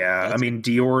 Yeah, I mean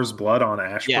Dior's blood on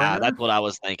Ashbringer. Yeah, that's what I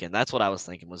was thinking. That's what I was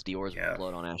thinking was Dior's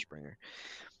blood on Ashbringer.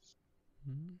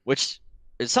 Which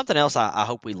is something else I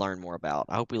hope we learn more about.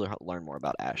 I hope we learn more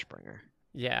about Ashbringer.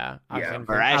 Yeah, Yeah.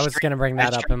 I was gonna bring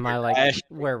that up in my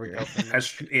where we go from there.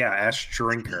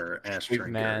 Ashbringer.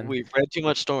 Man. We've read too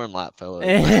much Stormlight,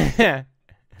 fellas.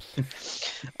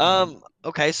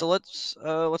 Okay, so let's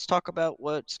talk about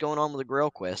what's going on with the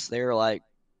Grail Quest. They're like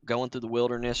going through the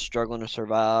wilderness, struggling to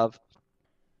survive.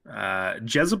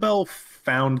 Jezebel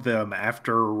found them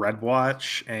after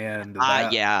Redwatch, and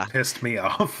that pissed me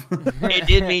off. It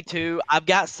did me too. I've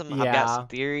got some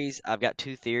theories. I've got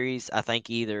two theories. I think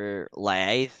either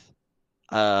Leith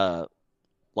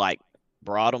like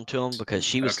brought them to him because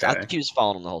she was I think she was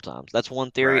following him the whole time. So that's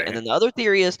one theory. Right. And then the other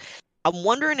theory is I'm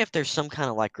wondering if there's some kind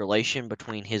of like relation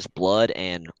between his blood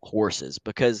and horses,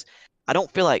 because I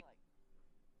don't feel like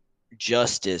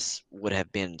Justice would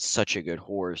have been such a good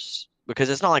horse, because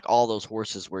it's not like all those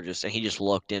horses were just and he just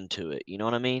lucked into it. You know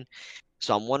what I mean?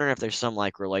 So I'm wondering if there's some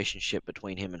like relationship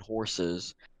between him and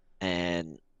horses,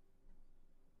 and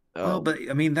well, but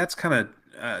I mean that's kind of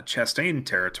Chastain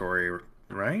territory,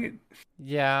 right?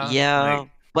 Yeah. Yeah.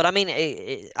 But I mean,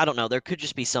 I don't know. There could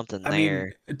just be something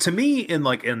there. I mean, to me,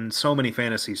 in so many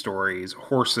fantasy stories,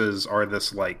 horses are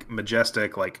this like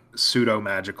majestic, like pseudo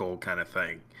magical kind of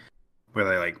thing, where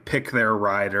they like pick their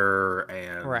rider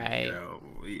and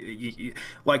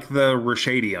like the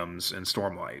Rashadiums in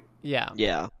Stormlight. Yeah.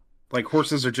 Yeah. Like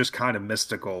horses are just kind of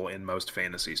mystical in most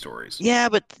fantasy stories. Yeah,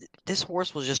 but this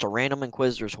horse was just a random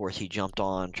Inquisitor's horse he jumped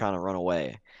on trying to run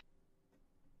away.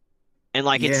 And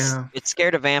like it's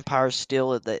scared of vampires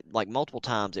still. That like multiple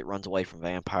times it runs away from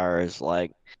vampires.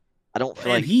 Like I don't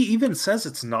feel like he even says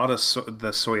it's not the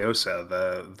Soyosa,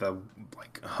 the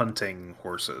like hunting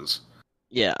horses.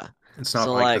 Yeah, it's not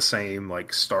like the same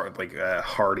like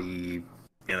hardy,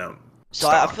 So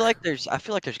stock. I feel like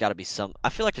there's got to be some. I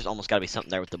feel like there's almost got to be something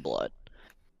there with the blood.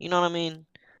 You know what I mean?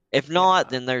 If not,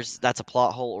 then that's a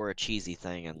plot hole or a cheesy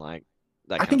thing, and like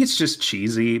that. I think it's just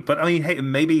cheesy, but I mean, hey,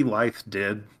 maybe Leith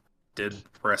did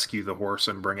rescue the horse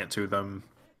and bring it to them.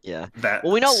 Yeah. That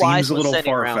we know seems Leith a little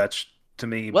far-fetched to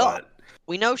me. Well, but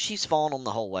we know she's fallen on the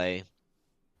whole way,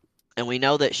 and we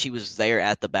know that she was there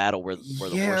at the battle where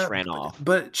the horse ran off.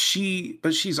 But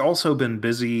she's also been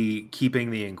busy keeping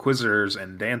the Inquisitors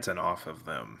and Danton off of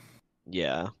them.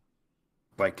 Yeah.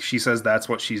 Like she says that's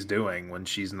what she's doing when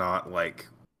she's not like,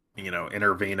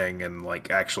 intervening and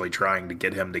like actually trying to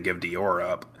get him to give Dior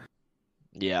up.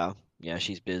 Yeah. Yeah,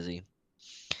 she's busy.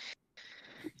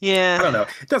 Yeah. I don't know.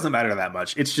 It doesn't matter that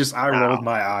much. It's just I rolled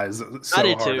my eyes so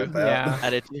hard at that. Yeah. I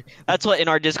did too. That's what in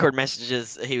our Discord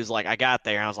messages he was like, I got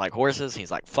there. And I was like, horses?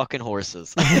 He's like, fucking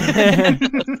horses.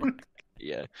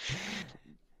 Yeah.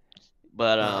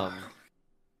 But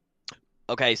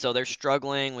okay, so they're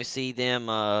struggling. We see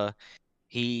them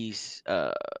he's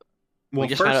well,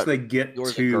 first they get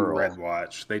to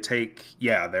Redwatch. They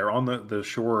they're on the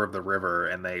shore of the river,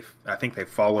 and I think they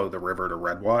follow the river to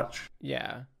Redwatch.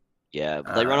 Yeah. Yeah,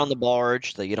 they run on the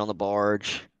barge. They get on the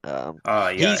barge. Yeah,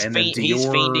 he's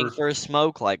fiending for a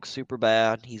smoke, like super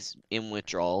bad. He's in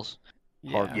withdrawals.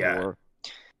 Yeah.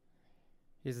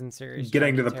 He's in serious.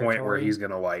 Getting to the point where he's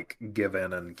gonna like give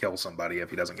in and kill somebody if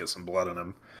he doesn't get some blood in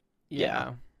him.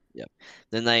 Yeah. Yep.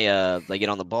 Then they get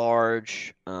on the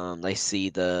barge. They see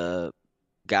the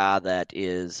guy that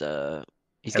is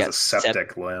He's Has got a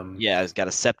septic limb. Yeah, he's got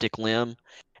a septic limb,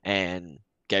 and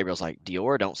Gabriel's like,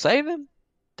 Dior, don't save him,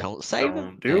 don't save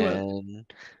him, Don't do it. and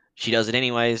she does it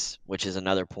anyways, which is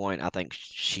another point. I think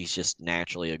she's just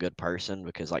naturally a good person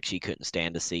because like she couldn't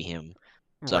stand to see him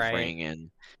Right. suffering,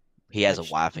 and he has a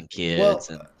Which, wife and kids,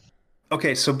 Well, and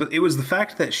okay, so but it was the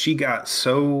fact that she got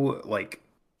so like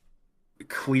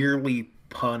clearly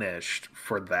punished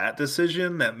for that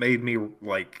decision that made me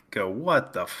like go,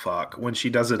 "What the fuck?" when she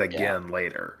does it yeah. again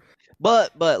later.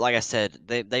 But like I said,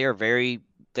 they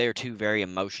are two very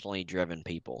emotionally driven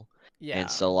people, yeah. and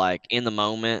so like in the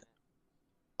moment,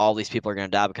 all these people are gonna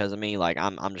die because of me. Like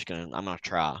I'm gonna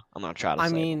try to I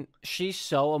save them. mean, she's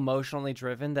so emotionally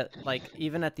driven that, like,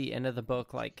 even at the end of the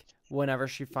book, like, whenever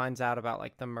she finds out about,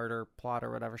 like, the murder plot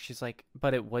or whatever, she's like,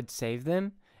 but it would save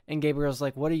them. And Gabriel's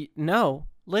like, what do you, no,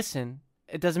 listen,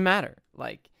 it doesn't matter.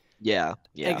 Like, Yeah,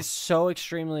 it's so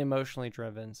extremely emotionally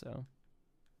driven. So,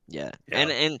 yeah.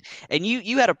 Yeah. And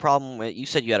you had a problem with you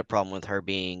said you had a problem with her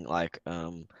being like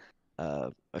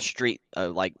a street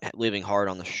like living hard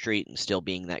on the street and still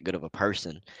being that good of a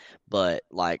person. But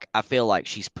like I feel like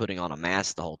she's putting on a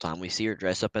mask the whole time. We see her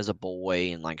dress up as a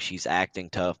boy and like she's acting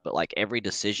tough, but like every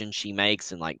decision she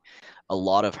makes and like a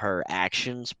lot of her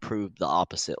actions prove the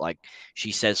opposite. Like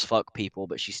she says fuck people,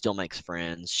 but she still makes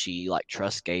friends. She like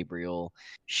trusts Gabriel.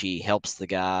 She helps the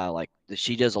guy. Like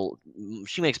she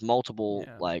makes multiple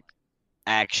yeah. like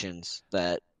actions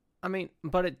that I mean,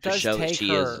 but it just does show that take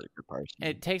she is her, a good person.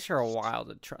 it takes her a while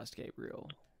to trust Gabriel.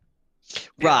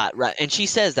 Yeah. Right. And she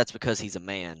says that's because he's a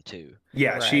man too.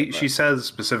 Yeah, Right. she says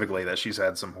specifically that she's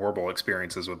had some horrible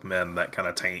experiences with men that kind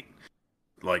of taint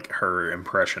like her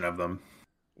impression of them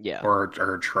Yeah. or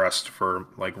her trust for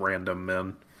like random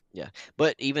men. Yeah.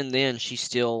 But even then she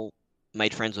still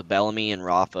made friends with Bellamy and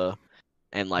Rafa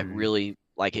and like Mhm. really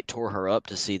like it tore her up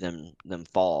to see them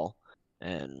fall.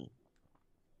 And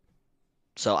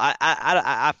so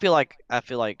I feel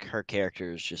like her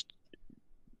character is just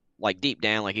like deep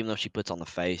down, like even though she puts on the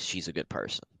face, she's a good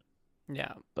person.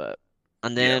 Yeah. But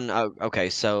and Yeah. then okay,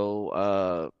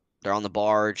 so they're on the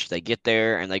barge. They get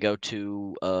there and they go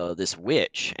to this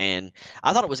witch. And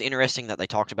I thought it was interesting that they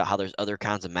talked about how there's other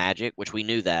kinds of magic, which we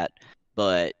knew that,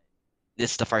 but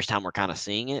this is the first time we're kind of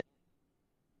seeing it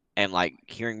and like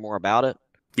hearing more about it.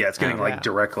 Yeah, it's getting Um, like Yeah.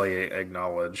 directly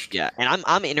acknowledged. yeah, and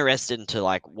I'm interested into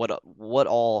like what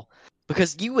all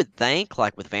because you would think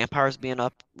like with vampires being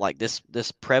up like this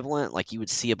prevalent, like you would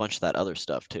see a bunch of that other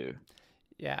stuff too.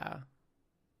 Yeah.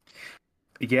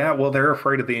 Yeah, well, they're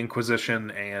afraid of the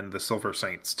Inquisition and the Silver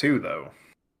Saints too, though.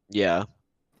 Yeah,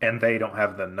 And they don't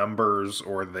have the numbers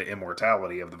or the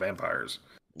immortality of the vampires.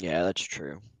 yeah, that's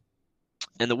true.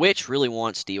 And the witch really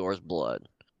wants Dior's blood.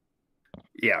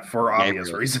 Yeah, for obvious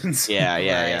Gabriel. reasons. Yeah,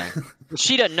 yeah, Right. yeah.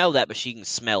 She doesn't know that, but she can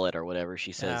smell it or whatever.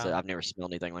 She says, Yeah. "I've never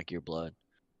smelled anything like your blood."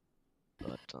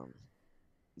 But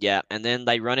yeah. And then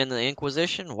they run in the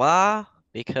Inquisition. Why?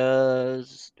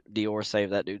 Because Dior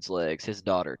saved that dude's legs. His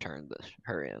daughter turned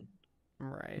her in,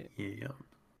 Right. Yeah.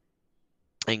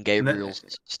 and Gabriel's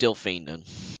still fiending.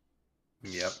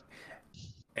 Yep.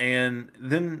 And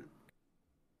then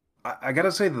I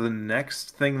gotta say, the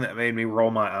next thing that made me roll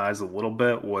my eyes a little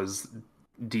bit was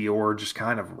Dior just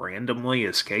kind of randomly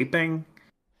escaping.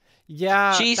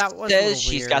 Yeah. She That was a says little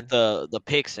she's weird. got the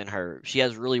picks in her. She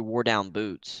has really wore down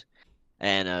boots,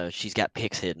 and she's got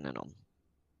picks hidden in them.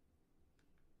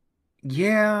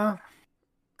 Yeah.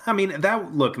 I mean,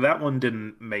 that one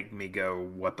didn't make me go,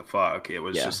 what the fuck? It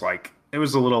was Yeah. just like, it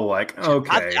was a little like,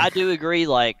 okay. I do agree.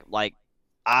 Like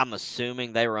I'm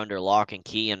assuming they were under lock and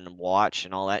key and watch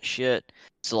and all that shit.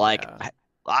 So like Yeah.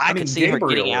 I mean, could see her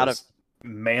Gabriel getting out of is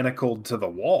manacled to the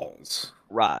walls.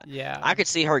 right. Yeah. I could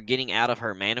see her getting out of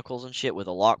her manacles and shit with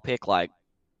a lockpick. Like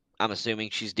I'm assuming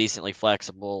she's decently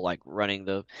flexible, like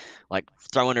like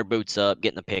throwing her boots up,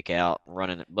 getting the pick out,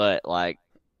 running it. But like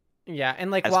Yeah, and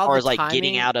like as while far the as like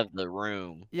getting timing, out of the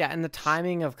room, yeah, and the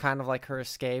timing of kind of like her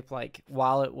escape, like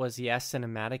while it was yes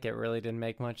cinematic, it really didn't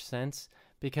make much sense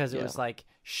because it Yeah. was like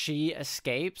she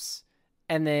escapes,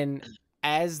 and then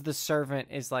as the servant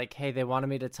is like, "Hey, they wanted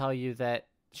me to tell you that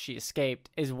she escaped,"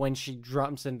 is when she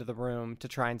jumps into the room to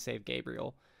try and save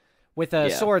Gabriel with a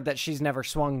Yeah. sword that she's never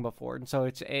swung before, and so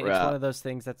it's Right. one of those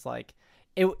things that's like,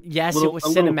 it yes, Little- it was a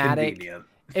little cinematic, convenient.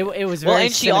 it was Well, very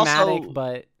and she cinematic, also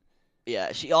but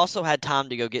yeah, she also had time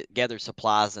to go gather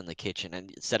supplies in the kitchen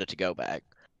and set it to go bag.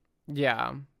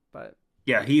 yeah, but.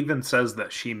 Yeah, he even says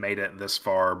that she made it this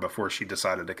far before she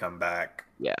decided to come back.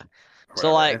 Yeah. or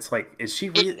So, whatever. like, It's like, is she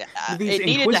really? These it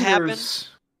needed to happen. Inquisitors.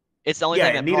 It's the only Yeah,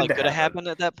 thing it that needed probably to could have happen. happened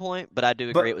at that point, but I do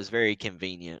agree But- it was very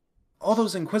convenient. All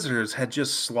those Inquisitors had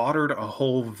just slaughtered a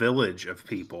whole village of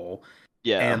people,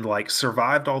 Yeah. and like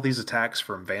survived all these attacks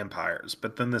from vampires,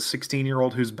 but then the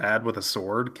 16-year-old who's bad with a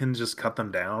sword can just cut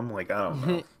them down. Like, I don't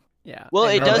know. Yeah. Well,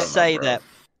 And it I then does don't know, say bro. that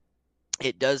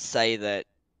it does say that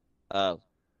uh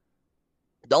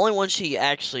the only one she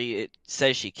actually it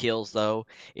says she kills though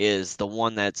is the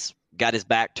one that's got his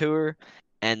back to her,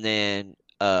 and then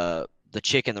the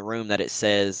chick in the room that it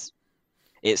says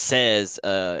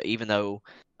even though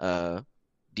uh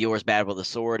Dior's bad with a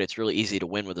sword, it's really easy to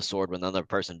win with a sword when the other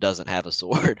person doesn't have a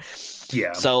sword.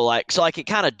 Yeah, So like it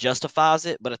kind of justifies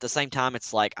it, but at the same time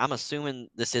it's like I'm assuming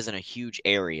this isn't a huge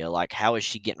area. Like how is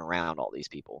she getting around all these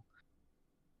people?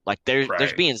 Like there's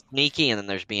right. being sneaky and then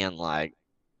there's being like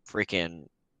freaking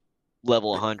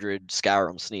level 100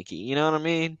 Skyrim sneaky. You know what I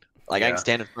mean? Like I can Yeah.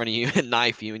 stand in front of you and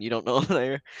knife you and you don't know I'm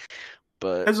there.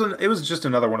 But It was just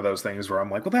another one of those things where I'm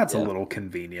like, well, that's a yeah. little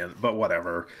convenient, but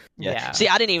whatever. Yeah. yeah. See,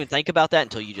 I didn't even think about that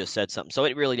until you just said something. So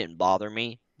it really didn't bother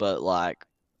me. But like,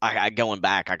 I going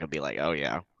back, I could be like, oh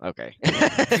yeah, okay.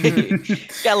 Got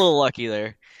a little lucky there.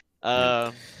 Yep.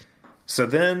 Uh, So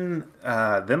then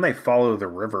they follow the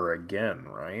river again,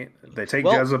 right? They take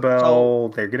well, so Jezebel.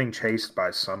 They're getting chased by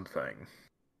something.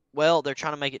 well, they're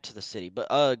trying to make it to the city.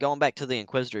 But going back to the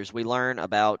Inquisitors, we learn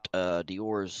about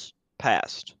Dior's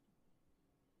past.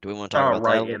 Do we want to talk Oh, about that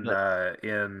a right, little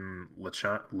bit? in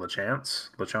Lachance.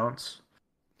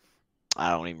 I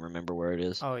don't even remember where it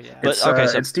is. Oh yeah. But okay,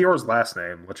 so It's Dior's last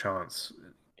name, Lachance.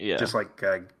 yeah, Just like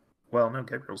well, no,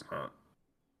 Gabriel's not.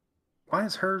 Why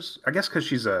is hers? I guess because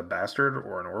she's a bastard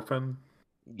or an orphan.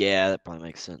 yeah, that probably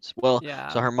makes sense. Well, Yeah.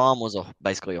 so her mom was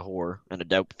basically a whore and a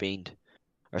dope fiend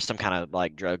or some kind of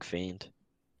like drug fiend.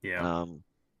 Yeah, Um,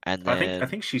 and I then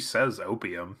think she says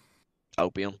opium.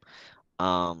 opium.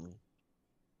 Um,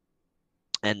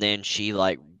 and then she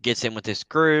like gets in with this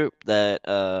group that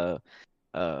uh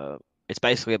it's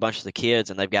basically a bunch of the kids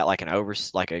and they've got like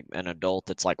an adult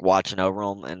that's like watching over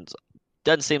them and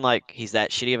doesn't seem like he's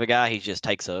that shitty of a guy. He just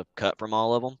takes a cut from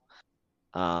all of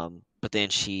them. But then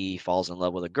she falls in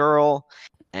love with a girl,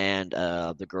 and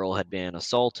the girl had been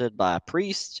assaulted by a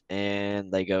priest, and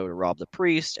they go to rob the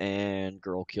priest, and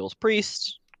girl kills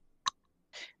priest.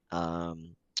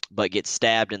 Um, but gets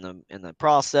stabbed in the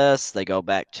process. They go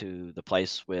back to the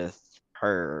place with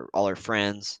all her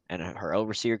friends and her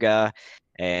overseer guy,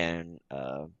 and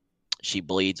she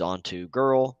bleeds onto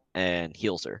girl and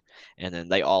heals her, and then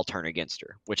they all turn against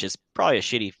her, which is probably a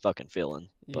shitty fucking feeling.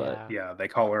 But Yeah. Yeah, they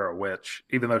call her a witch,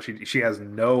 even though she has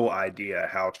no idea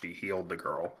how she healed the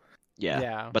girl. yeah,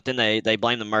 Yeah. but then they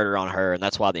blame the murder on her, and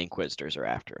that's why the Inquisitors are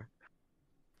after her.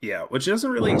 Yeah, which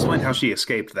doesn't really explain how she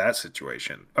escaped that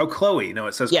situation. Oh, Chloe. No,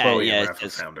 it says Yeah, Chloe and yeah, Rafa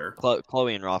it's found her.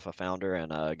 Chloe and Rafa found her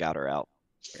and got her out.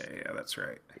 Yeah, that's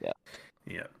right. Yeah.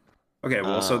 Yeah. Okay,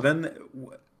 well, so Uh, then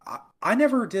I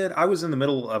never did. I was in the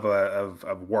middle of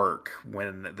of work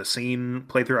when the scene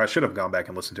played through. I should have gone back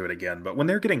and listened to it again. But when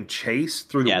they're getting chased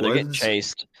through the yeah, they're getting woods,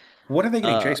 chased. what are they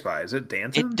getting Uh, chased by? Is it it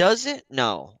Danton? doesn't.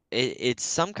 No, it's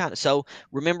some kind of. So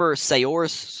remember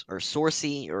Sayor's or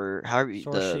Sorcy or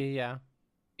Sorshi,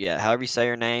 yeah. however you say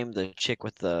her name, the chick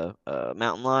with the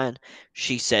mountain lion.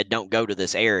 She said, "Don't go to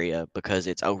this area because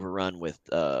it's overrun with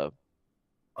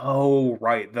Oh,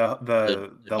 right. the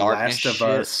The darkness Last of shit."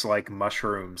 Us like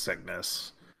mushroom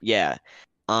sickness. Yeah.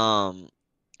 Um,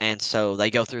 and so they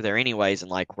go through there anyways,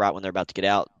 and like right when they're about to get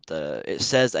out, the it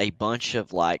says a bunch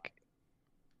of like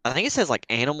I think it says like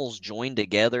animals joined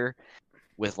together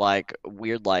with like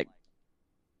weird like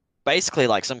basically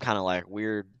like some kind of like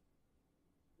weird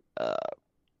uh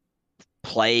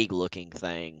plague looking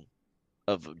thing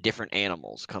of different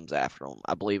animals comes after them,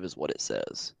 I believe is what it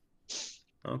says.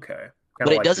 Okay. Kind But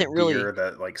of it like the doesn't really, deer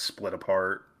that like split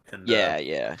apart and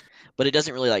yeah. But it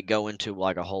doesn't really like go into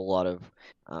like a whole lot of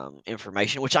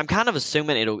information, which I'm kind of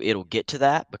assuming it'll get to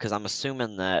that because I'm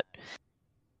assuming that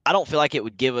I don't feel like it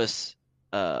would give us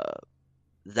uh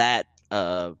that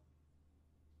uh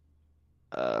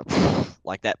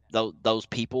like that those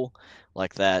people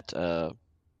like that her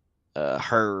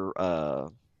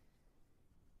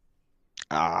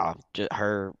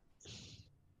her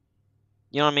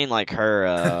you know what I mean like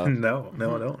her no,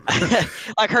 no, I don't.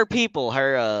 like her people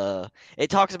her it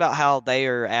talks about how they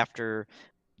are after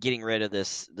getting rid of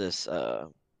this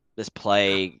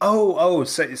plague.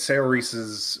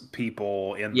 Ceres's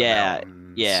people in the Yeah,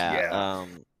 mountains. yeah. Yeah,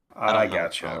 I I don't know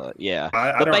what to call gotcha. it. Yeah,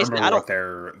 I but don't basically, remember what I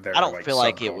their don't like feel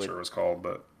like it would. subculture was called,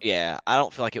 but Yeah, I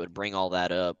don't feel like it would bring all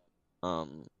that up.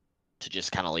 Um, to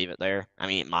just kind of leave it there. I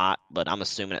mean, it might, but I'm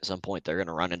assuming at some point they're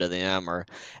gonna run into them, or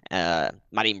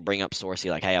might even bring up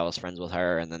Sorcy like, "Hey, I was friends with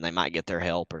her," and then they might get their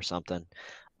help or something.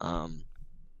 Um,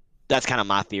 that's kind of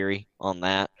my theory on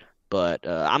that. But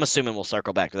I'm assuming we'll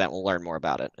circle back to that. We'll learn more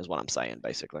about it, is what I'm saying,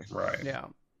 basically. Right. Yeah.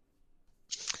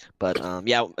 But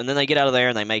yeah, and then they get out of there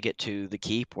and they make it to the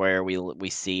keep where we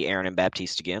see Aaron and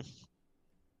Baptiste again.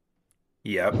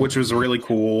 Yeah, which was a really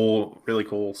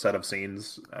cool set of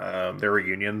scenes. Their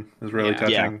reunion was really Yeah.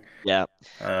 Yeah, touching.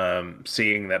 yeah,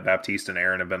 Seeing that Baptiste and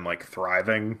Aaron have been like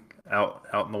thriving out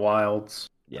in the wilds.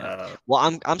 yeah.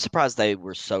 Well, I'm surprised they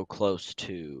were so close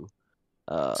to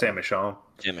Sam Michon.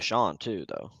 Jim and Sean too,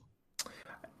 though.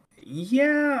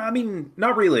 Yeah, I mean,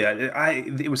 not really.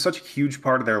 It was such a huge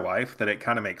part of their life that it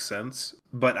kind of makes sense.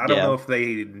 But I don't Yeah. know if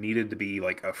they needed to be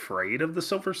like afraid of the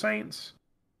Silver Saints.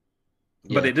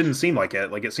 But Yeah, it didn't seem like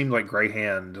it. Like it seemed like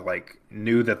Greyhand like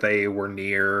knew that they were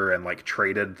near and like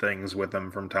traded things with them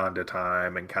from time to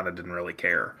time and kind of didn't really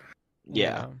care.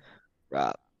 yeah,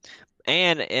 right.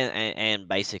 And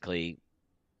basically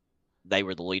they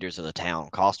were the leaders of the town.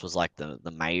 Cost was like the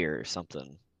mayor or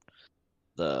something.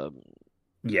 The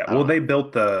Yeah, I well don't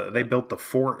know. they built the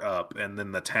fort up and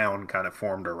then the town kind of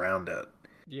formed around it.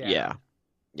 Yeah, yeah.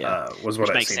 Was what Which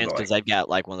it makes seemed sense because like. they've got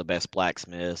like one of the best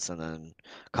blacksmiths, and then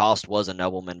Cost was a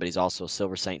nobleman, but he's also a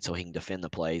silver saint, so he can defend the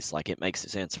place. Like it makes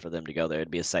sense for them to go there.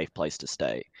 It'd be a safe place to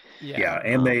stay. Yeah,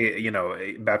 and they,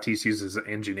 Baptiste uses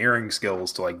engineering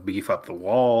skills to like beef up the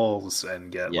walls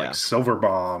and get Yeah, like silver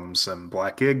bombs and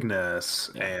black ignis,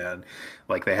 yeah, and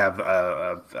like they have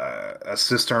a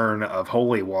cistern of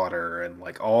holy water and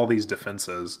like all these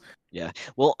defenses. yeah.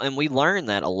 Well, and we learned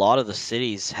that a lot of the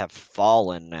cities have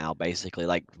fallen now. Basically,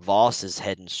 like Voss is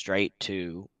heading straight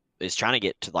to is trying to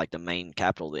get to like the main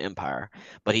capital of the empire,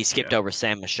 but he skipped Yeah, over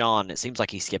San Michon. It seems like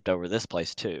he skipped over this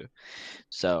place too.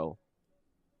 So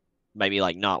maybe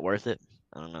like not worth it.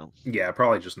 I don't know. yeah,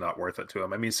 probably just not worth it to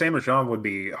him. I mean, Saint Jean would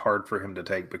be hard for him to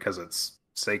take because it's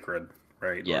sacred,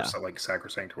 right? Or Yeah. so like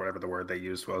sacrosanct or whatever the word they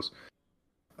used was.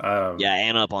 Yeah,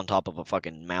 and up on top of a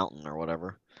fucking mountain or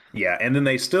whatever. Yeah, and then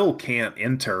they still can't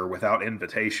enter without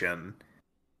invitation.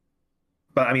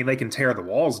 But I mean, they can tear the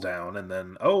walls down, and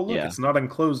then oh look, Yeah. it's not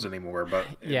enclosed anymore. But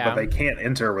Yeah. they can't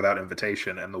enter without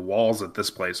invitation, and the walls at this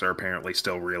place are apparently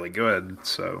still really good.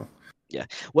 So Yeah.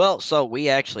 Well, so we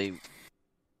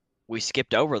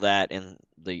skipped over that in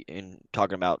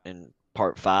talking about in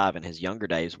part 5 in his younger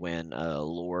days when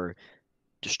Lore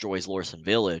destroys Lorson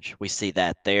Village. We see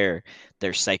that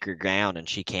there's sacred ground and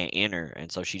she can't enter,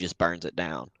 and so she just burns it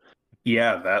down.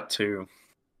 yeah, that too.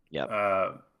 Yep.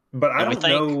 But I And we don't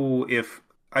think know if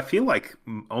I feel like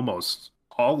almost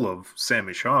all of Saint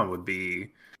Michon would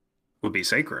be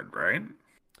sacred, right?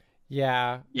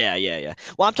 Yeah. Yeah.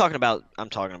 Well, I'm talking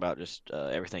about just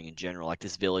everything in general, like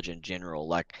this village in general.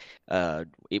 Like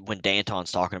when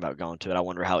Danton's talking about going to it, I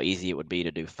wonder how easy it would be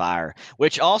to do fire.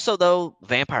 Which also, though,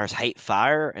 vampires hate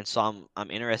fire, and so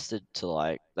I'm interested to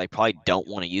like they probably don't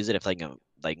want to use it if they can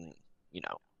you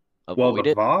know Well, avoid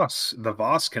it. The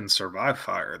Voss can survive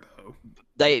fire though.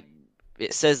 They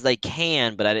it says they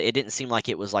can, but it didn't seem like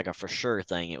it was like a for sure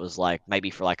thing. It was like maybe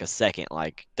for like a second,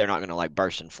 like they're not gonna like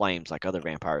burst in flames like other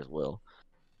vampires will.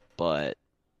 But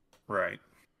Right.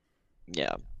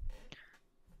 yeah.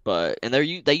 But and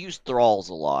they use thralls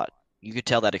a lot. You could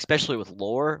tell that, especially with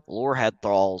Lore. Lore had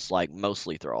thralls, like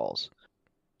mostly thralls.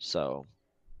 So,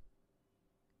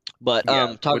 but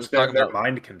Yeah, which talking their about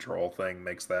mind control thing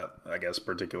makes that, I guess,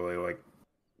 particularly like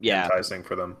yeah, enticing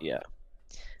for them, yeah.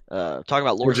 Talking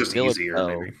about or Lore's just village, easier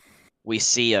though, maybe. we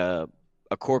see a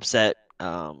corpse that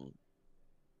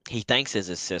he thinks is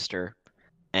his sister,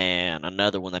 and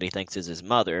another one that he thinks is his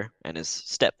mother and his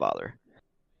stepfather.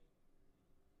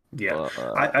 Yeah,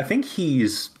 But I think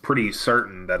he's pretty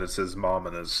certain that it's his mom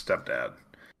and his stepdad.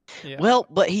 Yeah. well,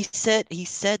 but he said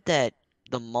that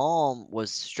the mom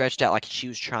was stretched out like she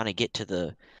was trying to get to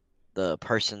the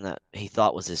person that he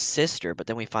thought was his sister, but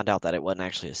then we find out that it wasn't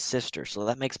actually his sister. So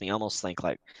that makes me almost think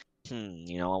like, I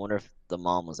wonder if the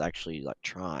mom was actually like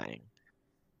trying.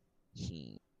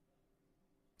 Hmm.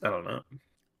 I don't know.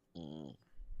 Mm.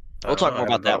 I We'll don't talk know. I more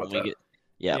haven't about thought that when about we that. get.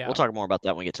 Yeah, Yeah. we'll talk more about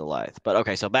that when we get to Lithe. But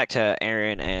okay, so back to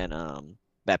Aaron and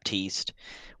Baptiste.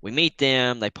 We meet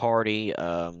them, they party,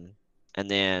 and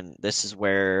then this is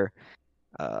where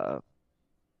uh,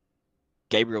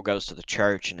 Gabriel goes to the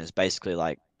church and is basically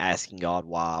like asking God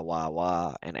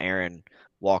why, and Aaron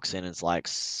walks in and is like,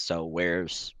 "So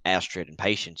where's Astrid and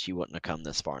Patience? You wouldn't have come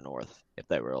this far north if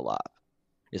they were alive."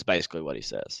 Is basically what he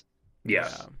says. Yeah,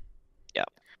 Yeah,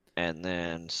 and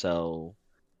then so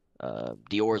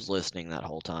Dior's listening that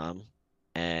whole time,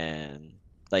 and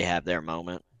they have their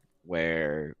moment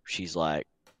where she's like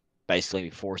basically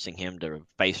forcing him to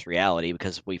face reality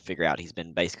because we figure out he's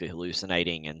been basically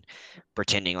hallucinating and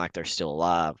pretending like they're still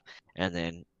alive. And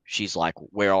then she's like,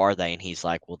 "Where are they?" And he's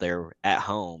like, "Well, they're at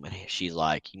home." And she's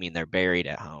like, "You mean they're buried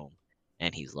at home?"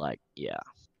 And he's like, "Yeah."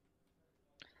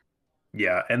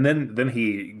 Yeah, and then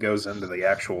he goes into the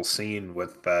actual scene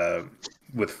with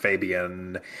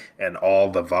Fabian and all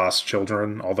the Voss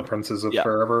children, all the princes of Yeah.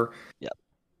 forever. Yeah.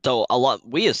 So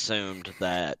we assumed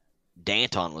that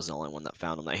Danton was the only one that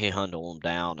found him, that he hunted him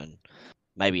down and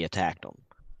maybe attacked him.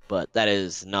 But that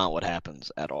is not what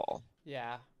happens at all.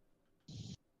 Yeah.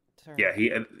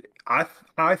 Yeah,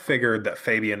 I figured that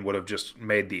Fabian would have just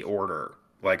made the order,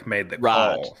 like made the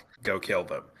Right. call, go kill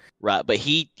them. Right, but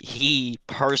he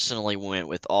personally went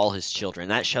with all his children.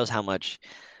 That shows how much,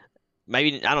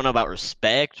 maybe I don't know about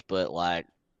respect, but like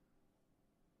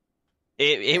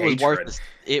it was worth Hatred.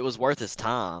 it was worth his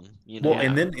time, you Well, know.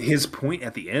 and then his point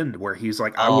at the end where he's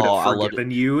like, "I would have I loved it.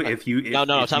 forgiven you if you No,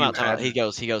 no, if time you out, time out. had." He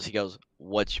goes.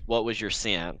 What was your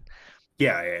sin?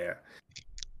 Yeah, yeah, yeah.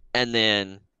 And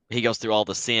then he goes through all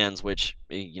the sins, which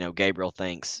Gabriel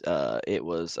thinks it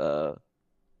was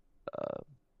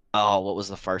oh, what was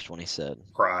the first one he said?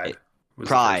 Pride was the first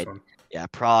Pride. one. Yeah,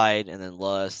 pride, and then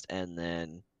lust, and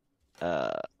then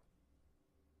uh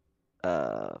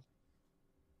uh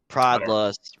pride,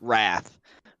 lust, wrath.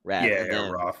 Yeah, And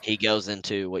then wrath. he goes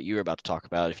into what you were about to talk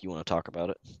about, if you want to talk about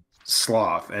it.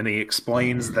 Sloth, and he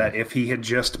explains that if he had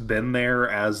just been there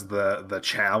as the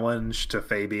challenge to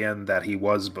Fabian that he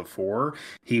was before,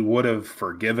 he would have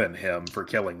forgiven him for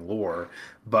killing Lore,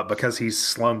 but because he's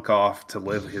slunk off to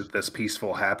live this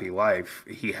peaceful, happy life,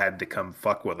 he had to come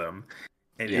fuck with him.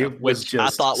 And Yeah, it was which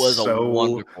just I thought was a so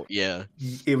wonderful, yeah.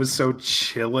 it was so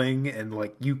chilling, and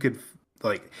like you could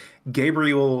like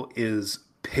Gabriel is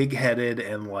pig-headed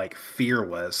and like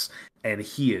fearless, and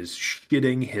he is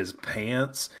shitting his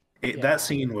pants. Yeah. That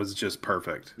scene was just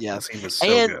perfect. Yeah. That scene was so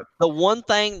And good. the one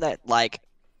thing that like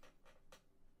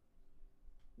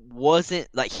wasn't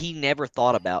like he never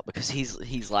thought about, because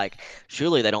he's like,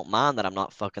 surely they don't mind that I'm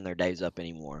not fucking their days up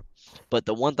anymore. But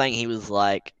the one thing he was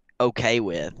like okay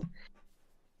with,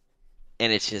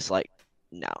 and it's just like,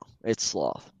 no, it's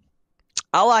Sloth.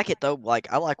 I like it though.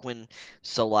 Like I like when,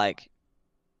 so like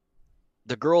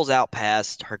the girl's out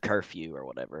past her curfew or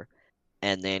whatever,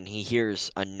 and then he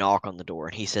hears a knock on the door,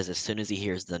 and he says as soon as he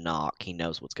hears the knock, he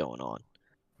knows what's going on.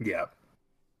 Yeah.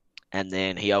 And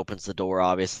then he opens the door,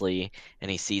 obviously,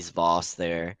 and he sees Voss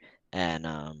there, and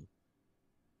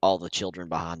all the children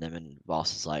behind him, and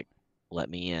Voss is like, "Let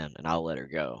me in, and I'll let her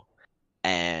go."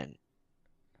 And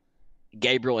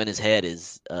Gabriel in his head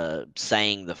is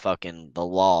saying the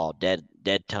law, dead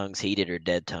tongues heated or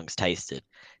dead tongues tasted.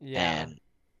 Yeah. And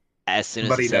as soon as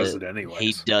But he said does it he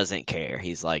anyways. doesn't care.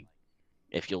 He's like,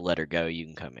 if you'll let her go, you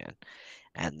can come in.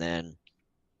 And then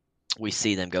we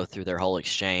see them go through their whole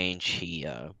exchange.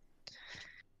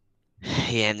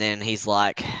 And then he's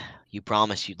like, "You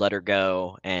promised you'd let her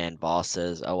go," and Voss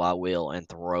says, "Oh, I will," and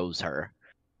throws her.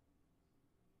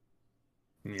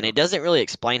 Yeah. And it doesn't really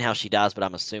explain how she dies, but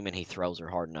I'm assuming he throws her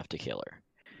hard enough to kill her.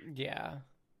 Yeah.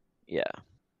 Yeah.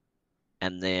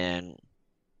 And then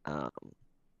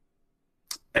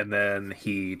And then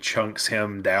he chunks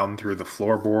him down through the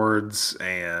floorboards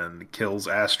and kills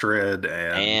Astrid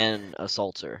and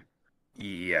assaults her.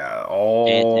 Yeah,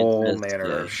 all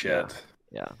manner of shit.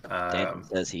 Yeah. Danton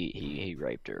says he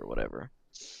raped her or whatever.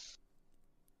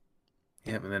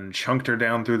 Yeah, and then chunked her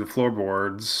down through the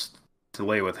floorboards to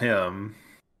lay with him.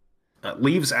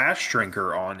 Leaves Ash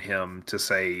Drinker on him to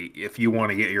say, if you want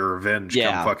to get your revenge,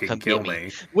 come fucking kill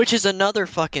me. Which is another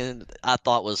fucking, I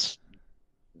thought was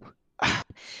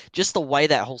just the way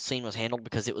that whole scene was handled,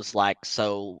 because it was like,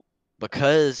 so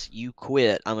because you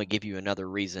quit, I'm gonna give you another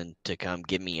reason to come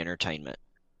give me entertainment.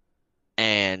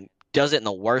 And does it in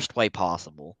the worst way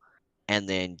possible, and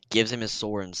then gives him his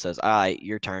sword and says, "All right,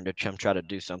 your turn to come try to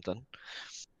do something."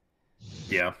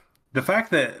 Yeah. The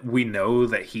fact that we know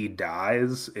that he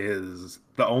dies is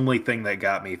the only thing that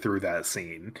got me through that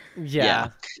scene. Yeah.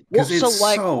 Because it's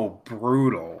so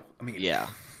brutal. I mean, yeah,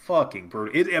 fucking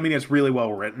brutal. It's really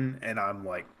well written, and I'm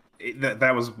like,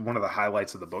 that was one of the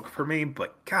highlights of the book for me,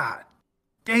 but god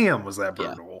damn, was that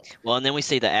brutal. Yeah. Well, and then we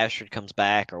see that Astrid comes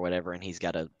back or whatever, and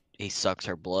he sucks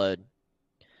her blood,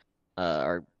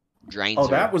 or drains her.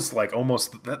 That was like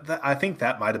almost I think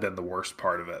that might have been the worst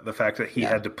part of it. The fact that he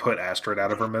had to put Astrid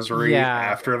out of her misery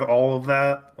after all of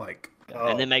that, like,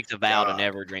 and then makes a vow to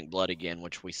never drink blood again,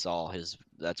 which we saw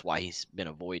that's why he's been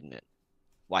avoiding it.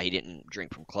 Why he didn't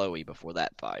drink from Chloe before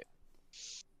that fight.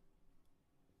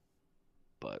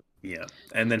 But yeah,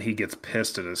 and then he gets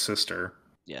pissed at his sister.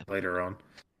 Yeah. Later on.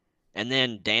 And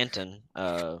then Danton,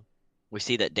 we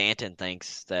see that Danton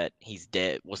thinks that he's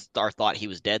dead. Thought he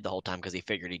was dead the whole time because he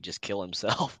figured he'd just kill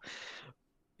himself.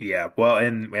 Yeah, well,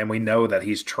 and we know that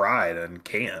he's tried and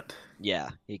can't. Yeah,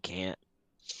 he can't.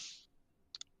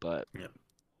 But Yeah.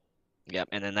 yep,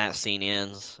 and then that scene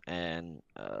ends, and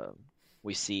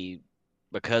we see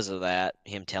because of that,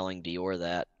 him telling Dior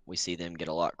that we see them get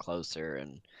a lot closer,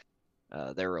 and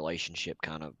their relationship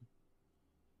kind of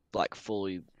like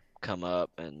fully come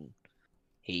up, and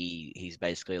he's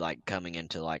basically like coming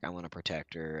into like I'm gonna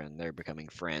protect her, and they're becoming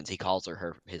friends. He calls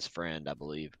her his friend, I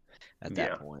believe, at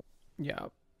that Yeah. point. Yeah.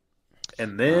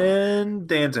 And Uh, then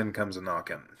Danton comes a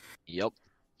knocking. yep.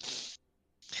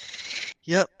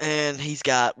 Yep, and he's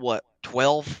got what,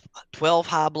 12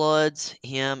 high bloods,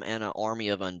 him and an army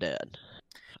of undead,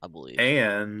 I believe,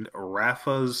 And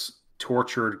Rafa's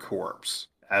tortured corpse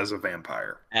as a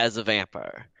vampire. as a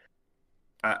vampire.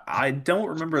 I don't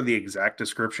remember the exact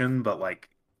description, but like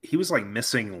he was like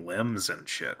missing limbs and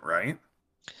shit, right?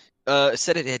 It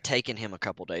said it had taken him a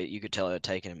couple days. You could tell it had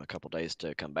taken him a couple days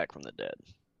to come back from the dead.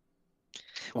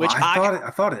 Well, Which I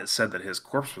thought it said that his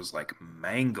corpse was like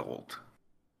mangled.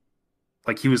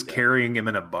 Like he was carrying him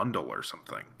in a bundle or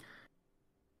something.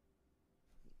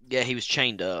 yeah, he was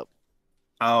chained up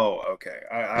Oh, okay.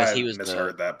 because I he was the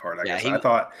misheard that part, I yeah guess.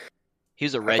 he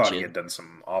was a I thought he wretched. had done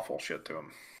some awful shit to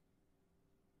him.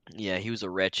 Yeah, he was a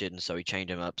wretched, and so he chained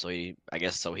him up. So I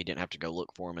guess, so he didn't have to go look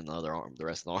for him in the other arm, the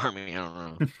rest of the army. I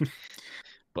don't know,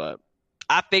 but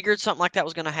I figured something like that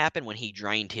was going to happen when he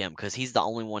drained him because he's the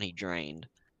only one he drained.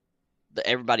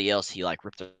 Everybody else he like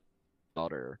ripped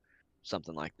out or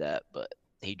something like that, but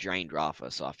he drained Rafa,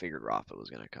 so I figured Rafa was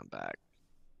going to come back.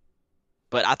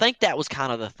 But I think that was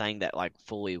kind of the thing that like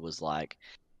fully was like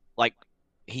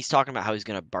he's talking about how he's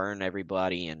going to burn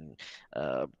everybody and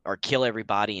or kill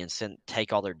everybody and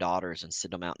take all their daughters and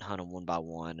send them out and hunt them one by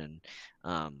one, and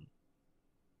um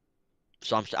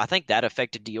so I think that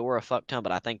affected Dior a fuck ton,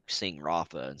 but I think seeing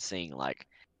Rafa and seeing like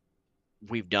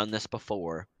we've done this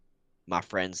before, my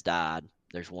friends died,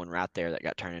 there's one right there that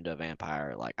got turned into a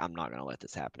vampire, like I'm not going to let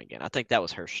this happen again. I think that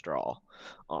was her straw,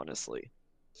 honestly.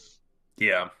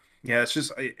 Yeah. Yeah,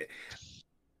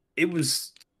 it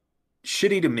was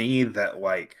shitty to me that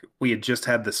like we had just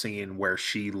had the scene where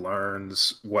she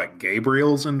learns what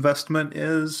Gabriel's investment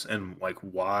is and like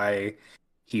why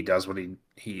he does what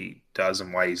he does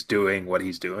and why he's doing what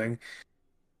he's doing.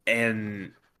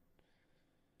 And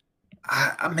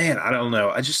man, I don't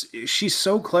know. She's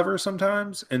so clever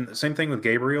sometimes, and the same thing with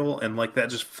Gabriel, and like that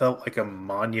just felt like a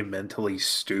monumentally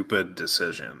stupid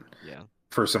decision Yeah.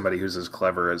 for somebody who's as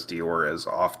clever as Dior is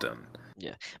often.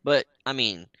 Yeah. But I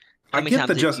mean, how many times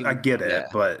have I you get yeah, it,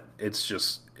 but it's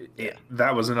just yeah.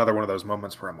 that was another one of those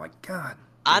moments where I'm like, God,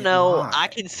 I know I why?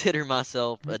 consider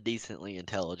myself a decently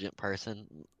intelligent person,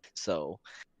 so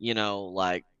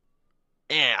like,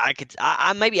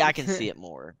 maybe I can see it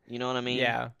more. You know what I mean?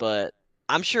 Yeah. But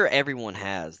I'm sure everyone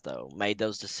has though made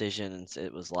those decisions.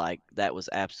 It was like that was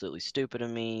absolutely stupid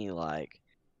of me. Like,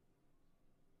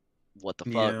 what the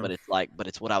fuck? Yeah, But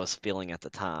it's what I was feeling at the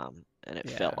time, and it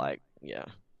felt Yeah. like, yeah,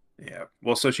 yeah.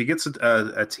 Well, so she gets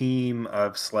a team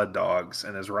of sled dogs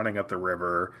and is running up the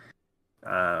river.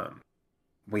 Um,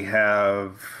 we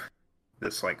have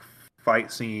this like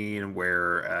fight scene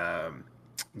where Well,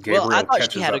 I Gabriel thought she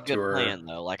catches had a up to good her plan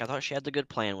though. Like I thought she had the good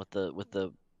plan with the with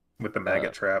the uh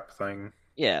maggot trap thing.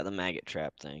 yeah, the maggot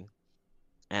trap thing.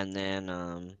 And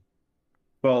then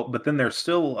Well, but then they're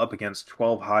still up against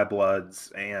 12 High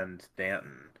Bloods and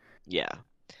Danton. yeah,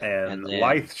 And and then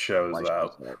Lythe shows Light shows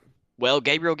up. up. Well,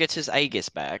 Gabriel gets his Aegis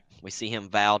back. We see him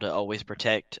vow to always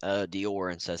protect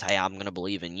Dior and says, "Hey, I'm gonna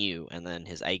believe in you." And then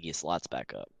his Aegis lights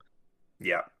back up.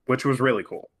 Yeah, which was really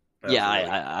cool. That was Yeah,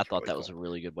 a I thought really that was cool. a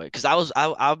really good way because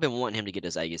I've been wanting him to get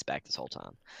his Aegis back this whole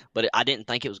time, but I didn't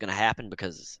think it was gonna happen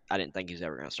because I didn't think he was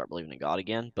ever gonna start believing in God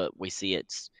again. But we see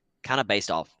it's kind of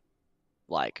based off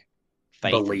like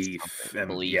faith and Belief something, and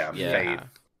belief. yeah, Yeah. faith Yeah.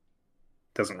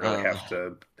 doesn't really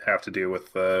Um. have to do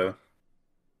with the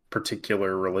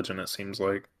particular religion, it seems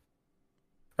like.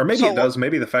 Or maybe it So does.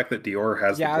 Maybe the fact that Dior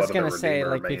has the Yeah, I was blood of the gonna say Redeemer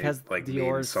like may because like mean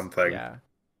Dior's something. yeah.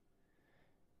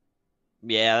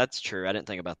 yeah, that's true. I didn't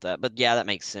think about that, but yeah, that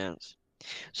makes sense.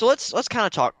 So let's kind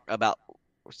of talk about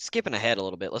skipping ahead a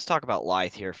little bit. Let's talk about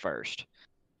Lythe here first.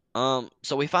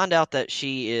 So we find out that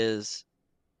she is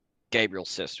Gabriel's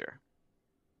sister,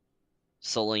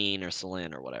 Celine or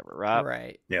Celine or whatever, right?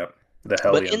 Right. Yep. The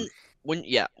But Hellion.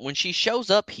 when she shows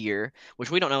up here, which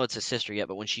we don't know it's his sister yet,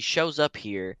 but when she shows up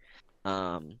here,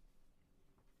 um,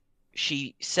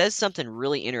 she says something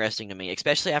really interesting to me,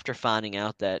 especially after finding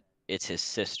out that it's his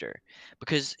sister,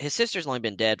 because his sister's only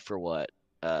been dead for what,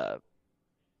 uh,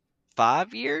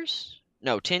 5 years?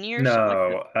 No, 10 years, something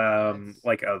like that. No, Yeah, it's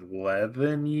like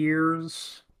 11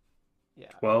 years. Yeah.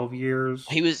 12 years.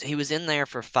 He was in there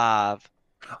for 5.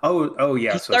 Oh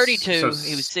yeah. He's So 32. so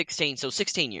He was 16, so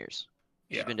 16 years.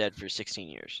 She's yeah. been dead for 16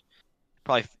 years.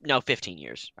 Probably no, 15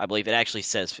 years. I believe it actually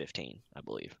says 15. I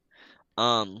believe.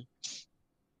 Um,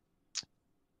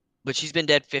 but she's been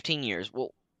dead 15 years.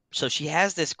 Well, so she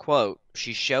has this quote.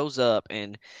 She shows up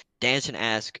and Danton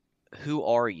asks, "Who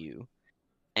are you?"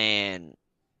 And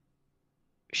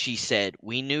she said,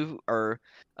 "We knew, or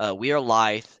we are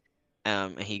Lithe."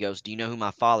 And he goes, "Do you know who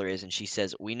my father is?" And she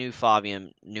says, "We knew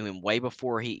Fabian, knew him way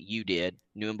before you did,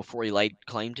 knew him before he laid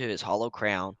claim to his hollow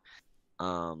crown."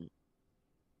 Um,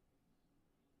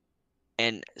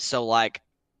 and so like,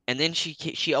 and then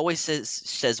she always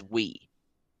says we.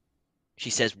 She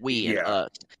says we and Yeah. us.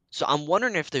 So I'm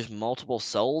wondering if there's multiple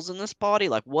souls in this body.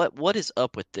 Like, what is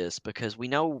up with this? Because we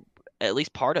know at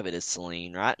least part of it is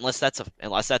Celine, right? Unless that's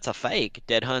a fake.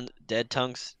 Dead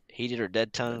tongues heated or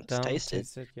dead tongues Don't tasted.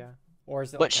 taste it, yeah. Or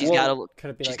is it But like she's a, got could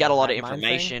it be she's like got a a lot of hive mind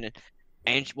thing? information,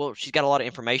 and well, she's got a lot of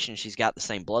information. She's got the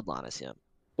same bloodline as him.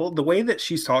 Well, the way that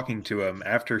she's talking to him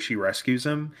after she rescues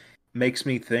him makes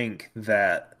me think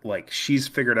that like she's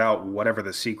figured out whatever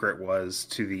the secret was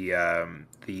to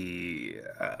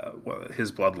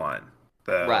his bloodline.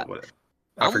 Right.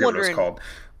 I I'm forget what it's wondering. called.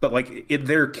 But like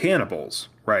they're cannibals,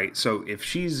 right? So if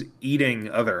she's eating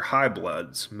other high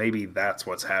bloods, maybe that's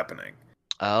what's happening.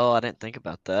 Oh, I didn't think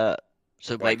about that.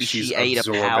 So Like maybe she's she ate a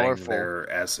absorbing powerful. their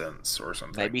essence or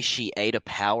something. Maybe she ate a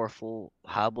powerful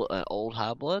old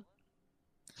high blood.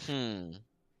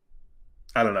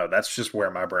 I don't know. That's just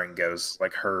where my brain goes.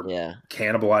 Like her Yeah.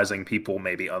 cannibalizing people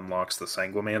maybe unlocks the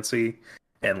sanguimancy,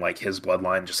 and like his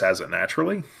bloodline just has it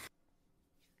naturally.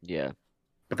 Yeah.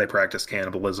 But they practice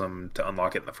cannibalism to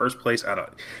unlock it in the first place. I don't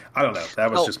know.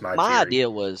 That was So just my my theory. idea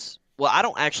was, well, I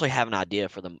don't actually have an idea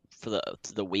for the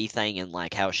Wii thing and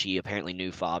like how she apparently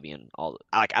knew Fabian.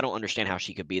 Like I don't understand how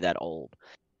she could be that old,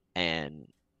 and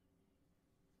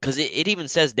because it even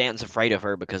says Danton's afraid of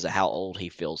her because of how old he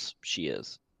feels she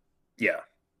is. Yeah.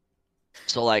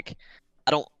 So like,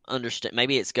 I don't understand.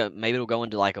 Maybe it'll go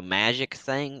into like a magic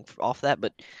thing off that,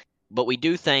 but we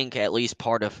do think at least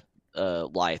part of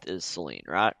Lithe is Celine,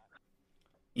 right?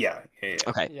 Yeah. Yeah.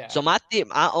 Okay. Yeah. So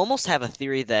I almost have a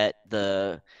theory that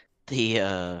the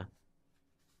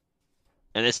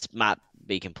and this might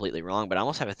be completely wrong, but I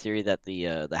almost have a theory that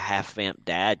the half vamp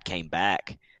dad came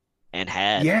back and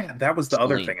had Yeah, that was the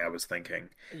other Celine. thing I was thinking.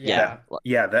 Yeah.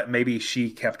 That maybe she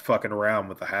kept fucking around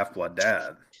with the half-blood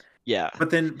dad. Yeah. But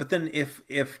then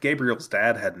if Gabriel's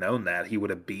dad had known that, he would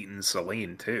have beaten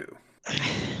Celine too.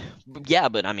 Yeah,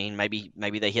 but I mean, maybe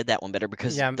they hid that one better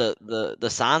because Yeah. the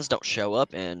signs don't show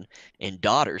up in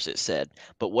daughters. It said,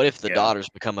 but what if the Yeah. daughters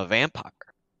become a vampire?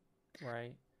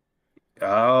 Right.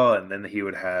 Oh, and then she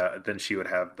would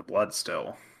have the blood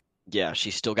still. Yeah,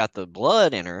 she's still got the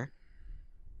blood in her,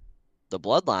 the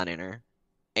bloodline in her,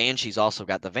 and she's also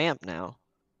got the vamp now.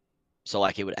 So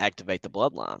like it would activate the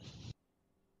bloodline.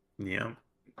 Yeah.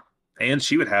 And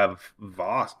she would have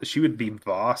Voss. She would be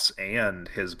Voss and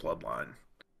his bloodline.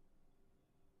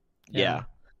 Yeah,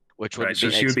 which would Right. So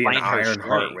she would be an explain her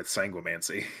Ironheart strength. with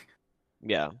sanguimancy.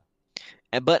 Yeah.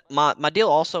 But my deal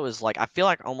also is like I feel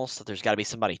like almost that there's got to be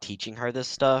somebody teaching her this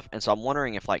stuff, and so I'm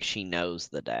wondering if like she knows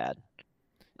the dad,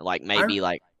 like maybe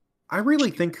like I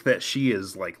really think that she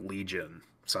is like Legion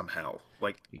somehow.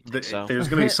 Like You think so? there's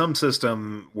going to be some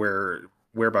system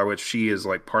whereby which she is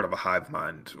like part of a hive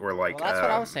mind or like Well, that's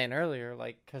what I was saying earlier,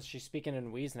 like, because she's speaking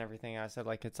in wheeze and everything. I said,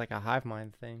 like, it's like a hive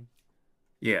mind thing.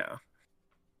 Yeah.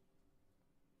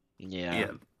 yeah.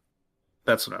 Yeah.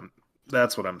 That's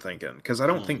what I'm thinking because I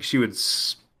don't think she would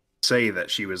say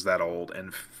that she was that old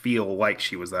and feel like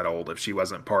she was that old if she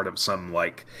wasn't part of some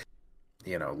like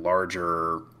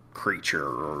larger creature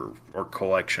or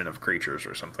collection of creatures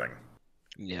or something.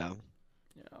 Yeah.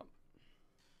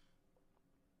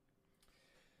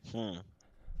 Yeah.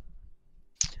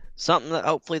 Something that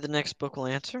hopefully the next book will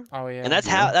answer. Oh yeah. And that's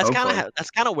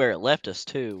kind of where it left us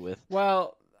too with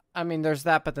Well, I mean, there's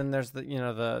that, but then there's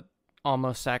the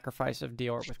almost sacrifice of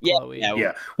Dior with Yeah, Chloe. yeah.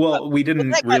 Yeah. Well, we didn't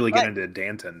that- really that- get into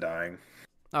Danton dying.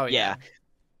 Oh yeah.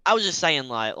 I was just saying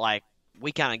like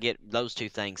we kind of get those two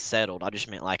things settled. I just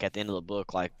meant like at the end of the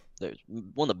book, like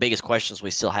one of the biggest questions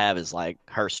we still have is like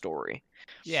her story.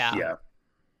 Yeah. Yeah.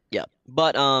 Yeah.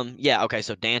 But yeah, okay,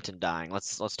 so Danton dying.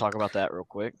 Let's talk about that real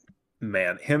quick.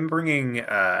 Man, him bringing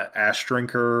Ash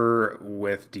Drinker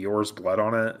with Dior's blood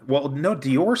on it. Well, no,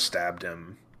 Dior stabbed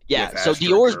him. Yeah, with so Ash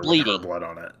Dior's Drinker with her bleeding. blood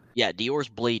on it. Yeah, Dior's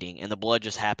bleeding, and the blood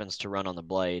just happens to run on the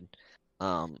blade.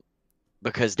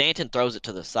 Because Danton throws it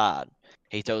to the side.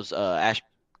 He throws Ash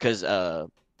because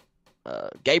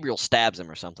Gabriel stabs him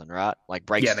or something, right? Like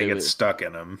breaks Yeah, they through get it. stuck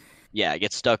in him. Yeah, it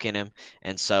gets stuck in him,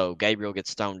 and so Gabriel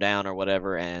gets thrown down or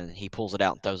whatever, and he pulls it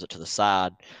out and throws it to the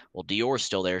side. Well, Dior's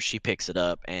still there. She picks it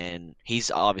up, and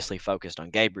he's obviously focused on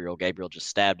Gabriel. Gabriel just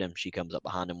stabbed him. She comes up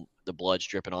behind him, the blood's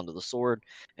dripping onto the sword,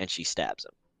 and she stabs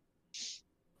him.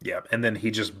 Yeah, and then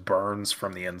he just burns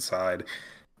from the inside.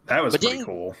 That was But pretty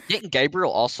cool. didn't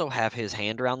Gabriel also have his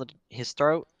hand around his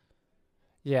throat?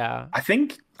 Yeah. I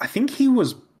think he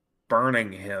was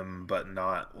burning him, but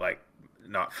not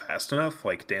fast enough.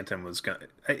 Like Danton was gonna.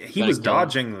 He Gonna was kill him.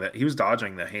 dodging the. He was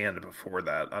dodging the hand before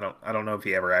that. I don't know if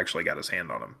he ever actually got his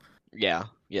hand on him. Yeah,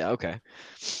 yeah, okay.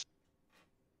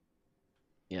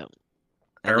 Yeah.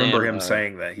 I And remember then, him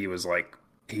saying that he was like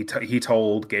he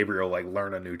told Gabriel like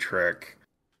learn a new trick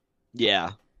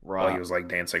yeah, while he right. was like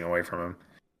dancing away from him.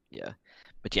 Yeah.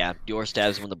 But yeah, Dior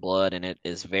stabs him with the blood, and it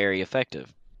is very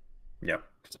effective. Yep.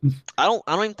 I don't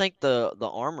even think the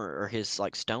armor or his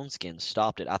like stone skin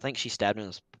stopped it. I think she stabbed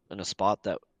him in a spot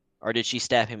that, or did she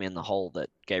stab him in the hole that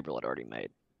Gabriel had already made?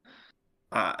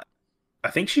 Uh,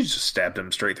 I think she just stabbed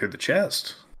him straight through the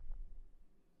chest.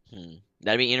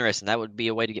 That'd be interesting. That would be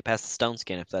a way to get past the stone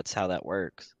skin if that's how that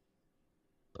works.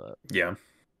 But Yeah.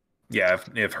 Yeah,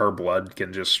 if her blood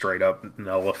can just straight up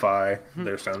nullify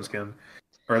their stone skin,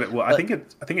 well, I think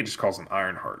it just calls them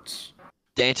iron hearts.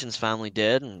 Danton's finally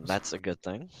dead, and that's a good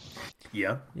thing.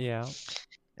 Yeah. Yeah.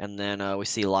 And then we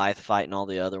see Lythe fighting all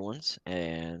the other ones,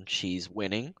 and she's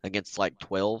winning against like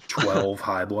 12. 12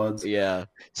 high bloods. Yeah.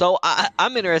 So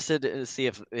I'm interested to see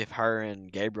if her and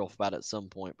Gabriel fight at some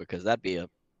point, because I'd be a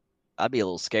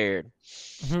little scared.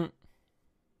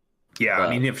 Yeah, But, I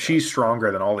mean, if she's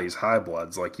stronger than all these high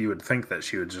bloods, like you would think that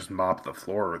she would just mop the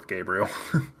floor with Gabriel.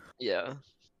 yeah.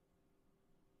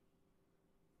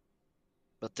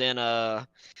 But then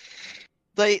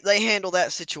they handle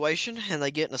that situation, and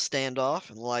they get in a standoff,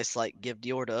 and Lythe's like, give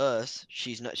Dior to us.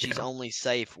 She's Yeah. only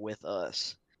safe with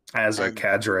us. As a And-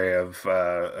 cadre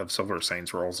of Silver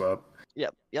Saints rolls up.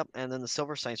 Yep. And then the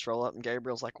Silver Saints roll up, and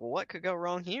Gabriel's like, well, what could go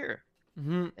wrong here?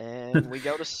 Mm-hmm. And we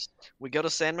go to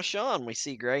San Michon. We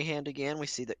see Greyhand again. We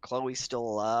see that Chloe's still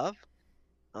alive.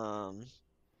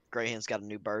 Greyhand's got a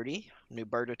new birdie, new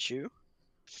bird to chew.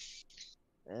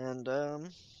 And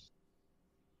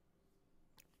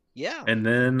yeah. And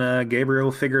then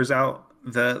Gabriel figures out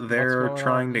that they're going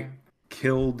trying on, to yeah.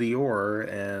 kill Dior,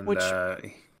 and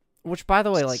Which, by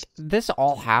the way, like, this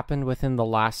all happened within the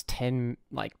last 10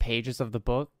 like pages of the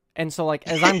book. And so, like,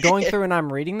 as I'm going through and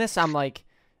I'm reading this, I'm like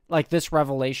this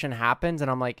revelation happens,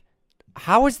 and I'm like,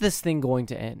 how is this thing going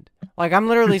to end? Like, I'm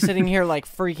literally sitting here like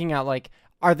freaking out. Like,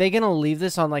 are they gonna leave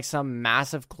this on like some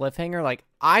massive cliffhanger? Like,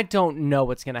 I don't know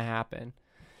what's gonna happen.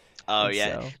 Oh And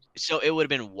yeah. So it would have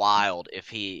been wild if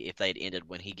they'd ended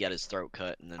when he got his throat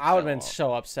cut and then I would have fell been off.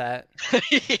 so upset.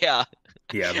 Yeah.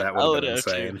 yeah, that I would have been would've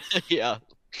too. insane. Yeah.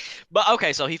 But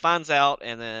okay, so he finds out,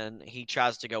 and then he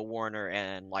tries to go warn her,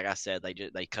 and like I said,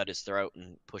 they cut his throat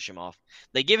and push him off.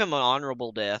 They give him an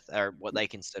honorable death, or what they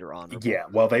consider honorable. Yeah,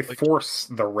 well, they force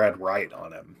the red right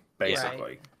on him,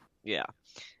 basically. Yeah.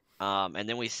 And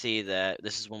then we see that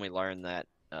this is when we learn that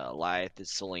Lythe is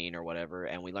Selene or whatever,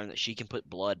 and we learn that she can put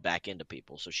blood back into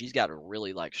people. So she's got a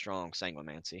really like strong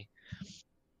sanguimancy.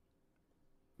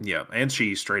 Yeah, and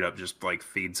she straight up just like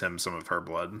feeds him some of her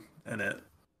blood, and it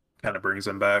kind of brings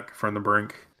him back from the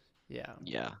brink. Yeah.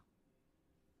 Yeah.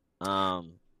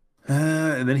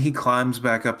 And then he climbs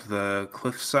back up the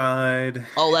cliffside.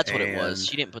 Oh, that's what it was. and-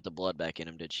 She didn't put the blood back in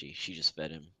him, did she? She just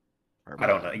fed him. her I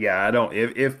don't blood. know. Yeah, I don't.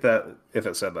 If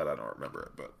it said that, I don't remember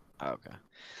it. But Okay.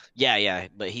 Yeah,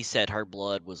 but he said her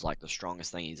blood was like the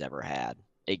strongest thing he's ever had.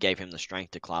 It gave him the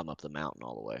strength to climb up the mountain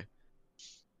all the way.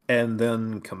 and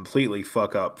then completely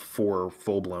fuck up 4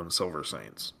 full-blown Silver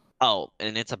Saints. Oh,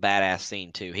 and it's a badass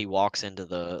scene too. He walks into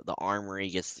the armory,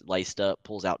 gets laced up,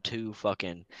 pulls out 2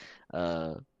 fucking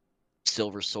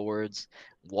silver swords,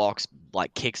 walks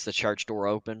like kicks the church door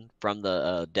open from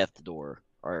the death door,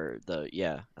 or I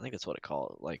think that's what it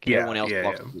called. Like Yeah, everyone else yeah,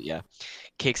 walks,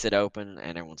 kicks it open,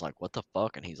 and everyone's like, "What the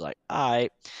fuck?" And he's like, "All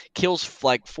right," kills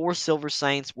like 4 silver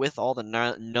saints with all the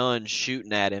nuns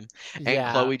shooting at him, and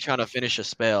Yeah. Chloe trying to finish a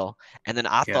spell. And then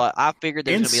I figured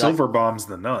there's And gonna be silver bombs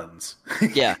the nuns.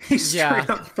 Yeah. he straight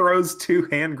up throws 2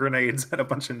 hand grenades at a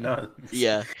bunch of nuns.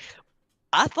 Yeah.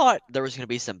 I thought there was going to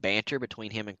be some banter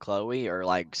between him and Chloe, or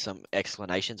like some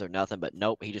explanations or nothing, but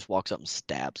nope, he just walks up and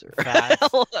stabs her.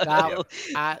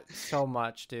 So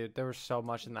much, dude. There was so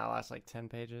much in that last like 10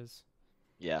 pages.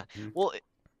 Yeah. Mhm. Well,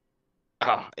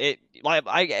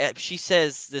 she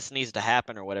says this needs to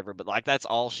happen or whatever, but like that's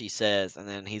all she says, and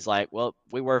then he's like, "Well,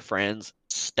 we were friends,"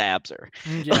 stabs her.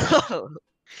 Yeah.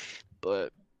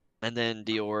 And then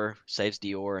Dior saves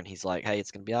Dior, and he's like, "Hey,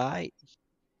 it's gonna be all right."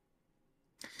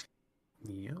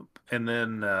 Yep. And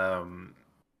then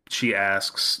she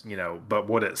asks, but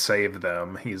would it save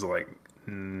them? He's like,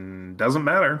 doesn't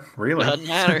matter, really. Doesn't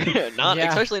matter. Not Yeah.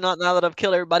 especially not now that I've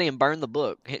killed everybody and burned the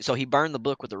book. So he burned the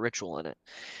book with a ritual in it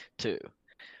too.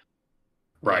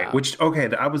 Right. Yeah. Which, okay,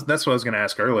 that's what I was going to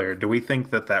ask earlier. Do we think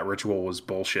that that ritual was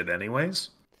bullshit anyways?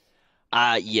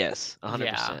 Yes,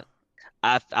 Yeah.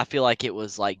 100%. I feel like it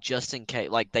was like just in case,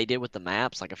 like they did with the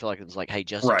maps. Like I feel like it was like, hey,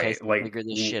 just in case Right. they figure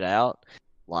this shit out,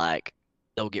 like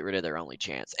they'll get rid of their only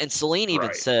chance. And Celine even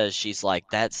Right. says she's like,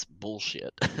 that's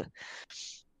bullshit.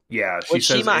 Yeah, she Which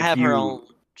she says might if have her you own.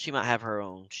 She might have her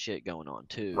own shit going on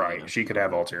too. right, she could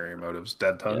have ulterior motives.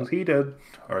 Dead Yep. tongues heated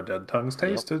or dead tongues Yep.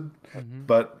 tasted. Hmm.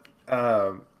 But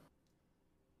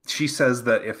she says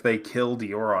that if they kill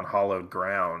Dior on hallowed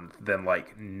ground, then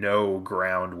like no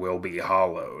ground will be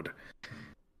hollowed.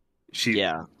 She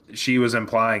Yeah. she was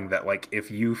implying that like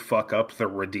if you fuck up the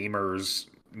Redeemer's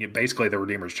basically the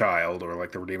Redeemer's child or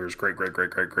like the Redeemer's great great great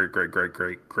great great great great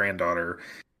great granddaughter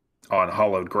on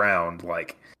hallowed ground,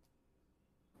 like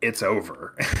it's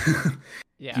over.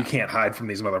 Yeah. You can't hide from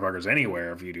these motherfuckers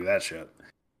anywhere if you do that shit.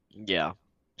 Yeah.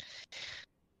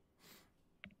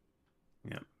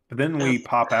 Yeah. But then we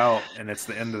pop out and it's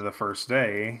the end of the first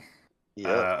day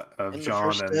Yep. of And the John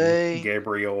first and day.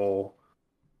 Gabriel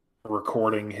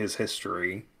recording his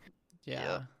history.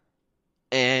 Yeah.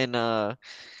 And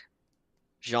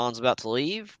Jean's about to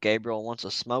leave. Gabriel wants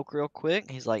a smoke real quick.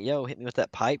 He's like, "Yo, hit me with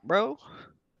that pipe, bro."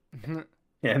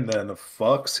 And then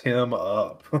fucks him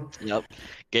up. Yep.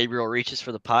 Gabriel reaches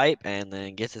for the pipe and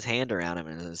then gets his hand around him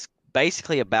and is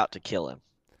basically about to kill him.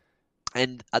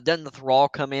 And then the thrall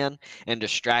come in and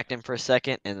distract him for a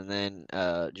second, and then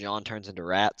John turns into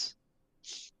rats.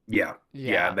 Yeah.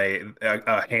 Yeah. They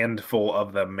a handful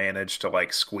of them managed to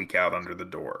like squeak out under the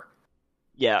door.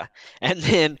 Yeah, and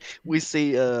then we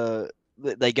see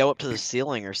they go up to the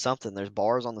ceiling or something. There's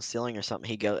bars on the ceiling or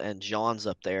something. And John's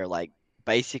up there like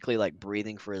basically like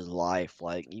breathing for his life.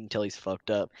 Like you can tell he's fucked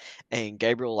up. And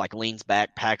Gabriel like leans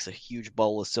back, packs a huge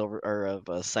bowl of silver or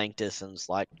of Sanctus, and is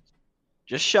like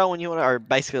just showing you, or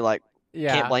basically like can't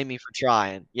Yeah. blame me for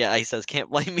trying. Yeah, he says can't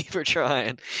blame me for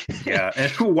trying. Yeah,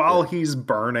 and while he's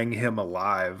burning him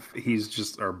alive, he's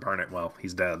just or burn it. Well,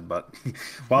 he's dead, but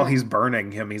while he's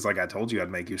burning him, he's like, "I told you I'd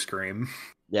make you scream."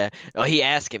 Yeah. Oh, he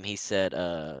asked him. He said,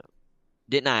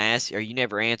 didn't I ask, or you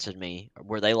never answered me?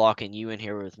 Were they locking you in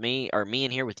here with me, or me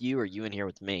in here with you, or you in here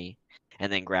with me?"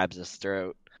 And then grabs his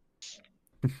throat.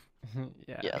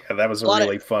 Yeah. Yeah. Yeah, that was a A lot of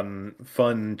really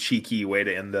fun, cheeky way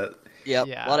to end it. Yep.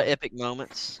 A lot of Yeah. epic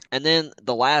moments. And then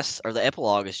the last or the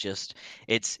epilogue is just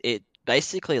it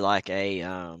basically like it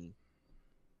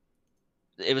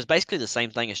was basically the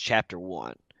same thing as chapter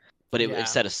one, but Yeah.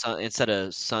 instead of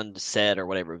sun to set or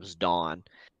whatever, it was dawn,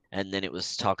 and then it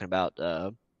was talking about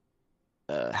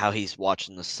how he's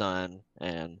watching the sun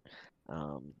and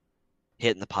um,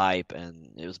 hitting the pipe,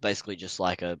 and it was basically just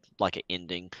like an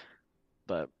ending.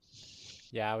 But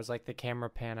Yeah. It was like the camera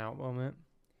pan out moment.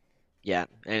 yeah,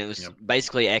 and it was Yep.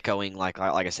 basically echoing like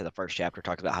I said, the first chapter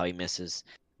talked about how he misses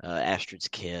Astrid's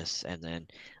kiss, and then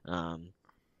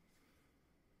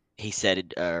he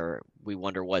said, "We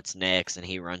wonder what's next," and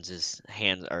he runs his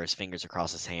hands or his fingers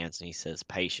across his hands, and he says,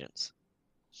 "Patience."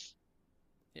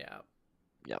 Yeah.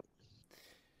 Yep.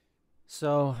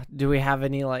 So, do we have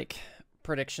any like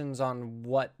predictions on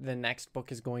what the next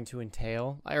book is going to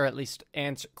entail, or at least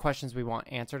answer questions we want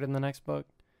answered in the next book?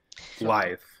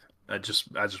 Life. I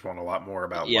just want a lot more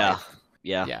about Yeah. life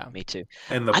Yeah, Yeah. me too.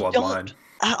 and the I bloodline. don't.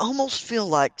 I almost feel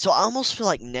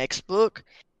like next book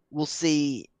we'll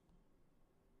see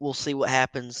what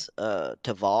happens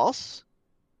to Voss.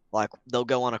 Like they'll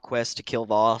go on a quest to kill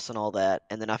Voss and all that,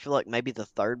 and then I feel like maybe the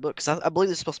third book, because I believe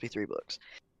there's supposed to be three books.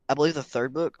 I believe the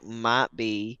third book might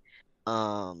be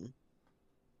um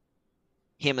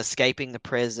him escaping the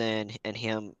prison and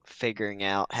him figuring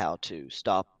out how to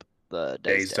stop the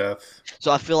Day's Day's Death. death.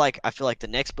 So I feel like the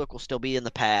next book will still be in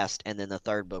the past, and then the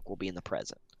third book will be in the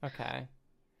present. Okay.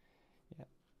 Yeah.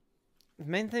 The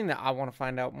main thing that I want to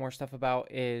find out more stuff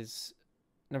about is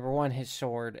number one, his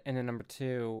sword, and then number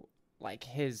two, like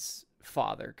his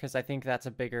father, because I think that's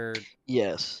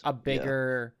Yes.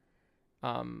 or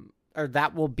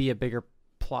that will be a bigger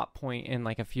plot point in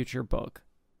like a future book.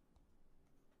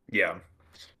 Yeah.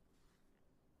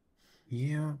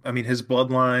 Yeah. I mean, his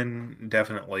bloodline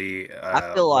definitely.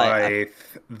 I feel like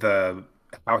the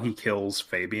how he kills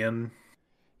Fabian.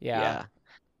 Yeah.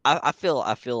 I feel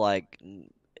like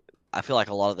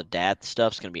a lot of the dad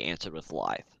stuff's gonna be answered with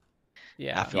life.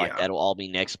 Yeah. I feel like Yeah. that'll all be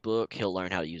next book. He'll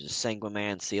learn how to use his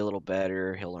Sanguiman, see a little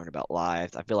better. He'll learn about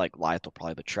life. I feel like life will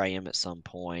probably betray him at some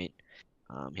point.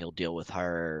 He'll deal with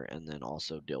her, and then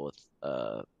also deal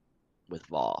with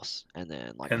Voss, and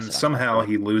then like I And said, I feel somehow like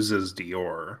he loses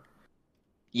Dior.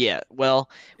 yeah. Well,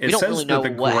 we It don't really says know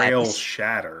that the what Grail happens.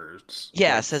 shatters.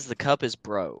 Yeah, it Like, says the cup is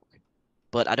broke,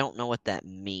 but I don't know what that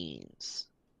means.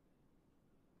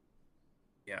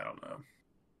 yeah, I don't know.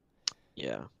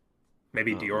 Yeah.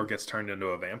 Maybe Dior Um. gets turned into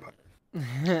a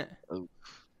vampire. Ooh.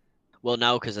 Well,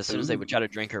 no, because as soon as they would Ooh. try to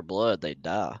drink her blood, they'd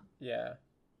die. Yeah.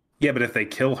 Yeah, but if they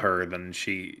kill her, then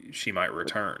she might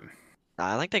return.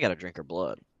 I think they got to drink her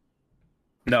blood.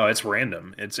 No, it's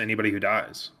random. It's anybody who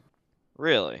dies.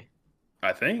 Really?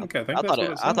 I think. I think that's what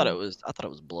it I thought said. it was. I thought it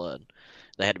was blood.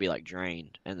 They had to be like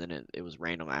drained, and then it was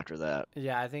random after that.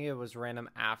 Yeah, I think it was random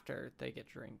after they get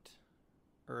drinked,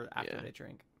 or after Yeah. they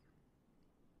drink.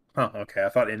 Oh, okay. I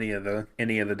thought any of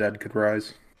the dead could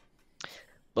rise.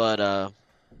 But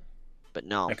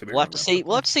no, I could be we'll wrong have to about see. that,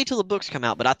 We'll though. have to see till the books come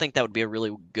out. But I think that would be a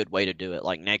really good way to do it.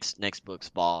 Like next book's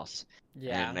boss, and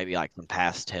Yeah. then maybe like some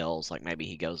past tales. Like maybe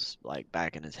he goes like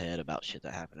back in his head about shit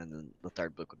that happened, and then the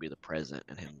third book would be the present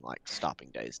and him like stopping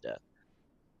Day's death.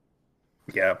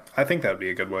 Yeah, I think that'd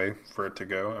be a good way for it to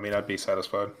go. I mean, I'd be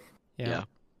satisfied. Yeah.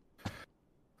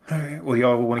 All right. Well,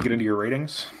 y'all want to get into your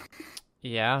ratings?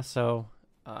 Yeah. So,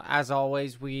 as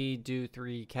always, we do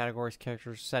 3 categories: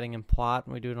 characters, setting, and plot.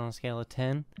 And we do it on a scale of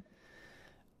 10.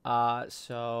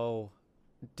 So,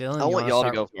 Dylan, I you want wanna y'all to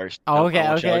start? go first. Oh, okay,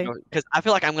 okay. Because I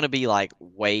feel like I'm gonna be like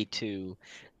way too.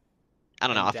 I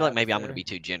don't know. In I feel like depth, maybe I'm gonna or- be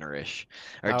too generous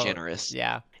Oh, generous.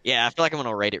 yeah. Yeah, I feel like I'm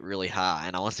gonna rate it really high,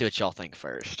 and I want to see what y'all think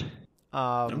first.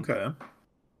 Okay.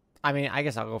 I mean, I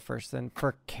guess I'll go first then.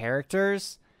 For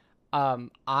characters,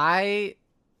 I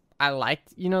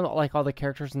liked, like all the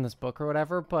characters in this book or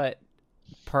whatever, but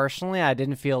personally, I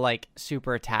didn't feel like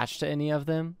super attached to any of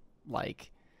them.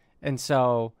 Like, and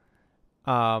so,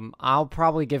 I'll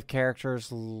probably give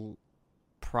characters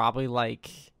probably like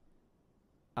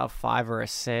a 5 or a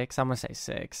 6. I'm gonna say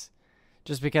 6,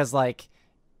 just because like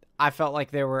I felt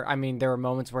like there were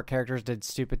moments where characters did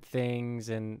stupid things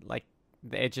and like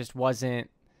it just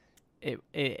wasn't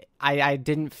I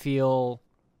didn't feel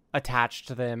attached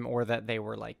to them or that they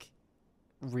were like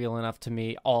real enough to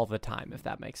me all the time, if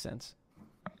that makes sense.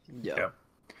 Yeah.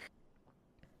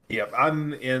 Yep,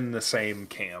 I'm in the same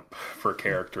camp for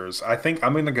characters. I think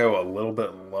I'm going to go a little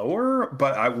bit lower,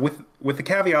 but with the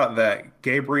caveat that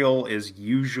Gabriel is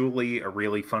usually a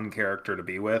really fun character to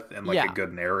be with and like a Yeah.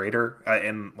 good narrator.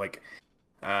 And like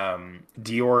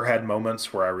Dior had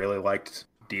moments where I really liked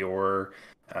Dior.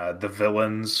 The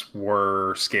villains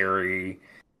were scary.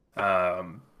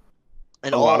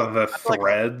 And A lot of the I feel like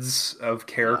threads of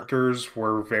characters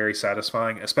were very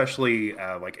satisfying, especially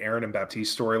like Aaron and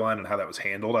Baptiste's storyline and how that was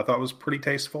handled. I thought was pretty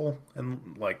tasteful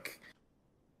and like,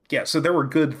 yeah. So there were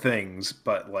good things,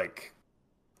 but like,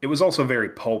 it was also very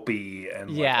pulpy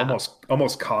and like Yeah.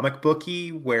 almost comic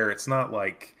booky, where it's not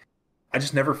like I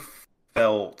just never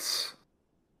felt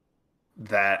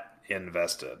that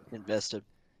invested. invested.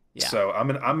 Yeah. So I'm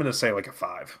gonna say like a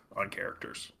 5 on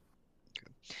characters.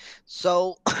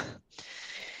 So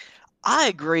I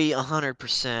agree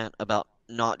 100% about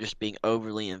not just being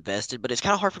overly invested, but it's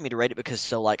kind of hard for me to rate it because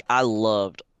so like I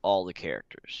loved all the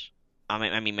characters. I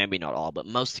mean maybe not all, but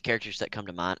most of the characters that come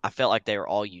to mind, I felt like they were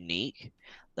all unique.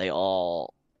 They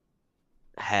all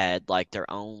had like their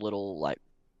own little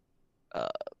uh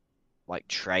like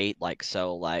trait. Like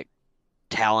so like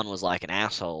Talon was like an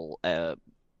asshole, the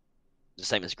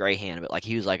same as Greyhand, but like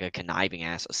he was like a conniving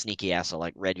ass, a sneaky asshole,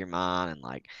 like read your mind and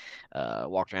like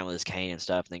walked around with his cane and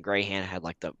stuff. And then Greyhand had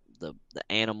like the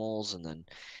animals, and then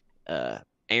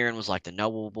Aaron was like the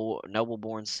noble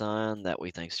born son that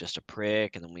we think's just a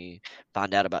prick, and then we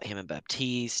find out about him and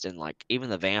Baptiste, and like even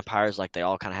the vampires, like they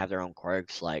all kind of have their own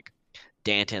quirks. Like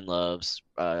Danton loves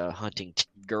hunting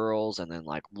girls, and then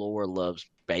like Lore loves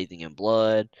bathing in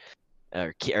blood.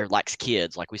 Or likes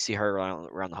kids. Like we see her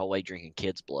around the whole way drinking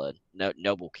kids' blood,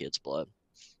 noble kids' blood.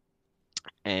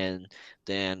 And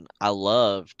then I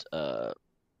loved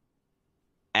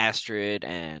Astrid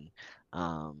and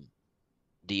um,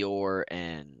 Dior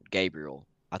and Gabriel.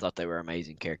 I thought they were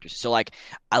amazing characters. So like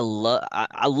I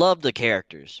love the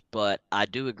characters, but I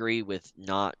do agree with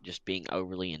not just being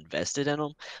overly invested in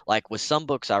them. Like with some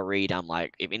books I read, I'm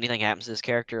like, if anything happens to this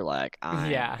character, like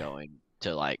I'm Yeah. going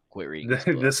to like quit reading this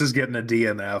book. This is getting a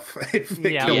DNF if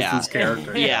it Yeah. kills Yeah. this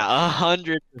character. Yeah,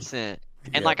 100%. And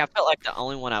Yeah. like I felt like the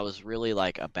only one I was really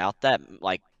like about that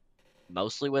like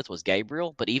mostly with was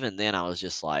Gabriel, but even then I was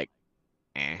just like,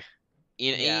 eh.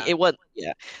 Yeah. It wasn't.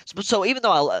 Yeah. So even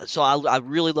though I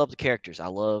really love the characters. I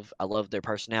love their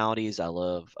personalities. I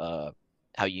love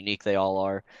how unique they all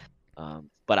are.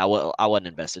 But I wasn't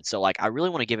invested. So like I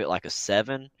really want to give it like a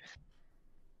 7.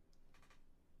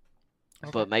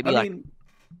 Okay. but maybe I like mean,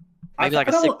 maybe like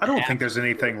I a six I and a don't half. think there's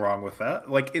anything wrong with that.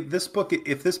 Like if this book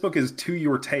is to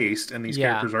your taste and these Yeah.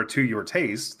 characters are to your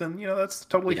taste, then that's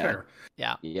totally Yeah, fair.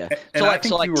 Yeah. yeah. And I So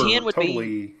think like you were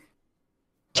totally.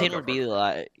 Oh, 10 go would for it. be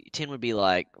like 10 would be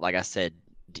like I said,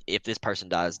 if this person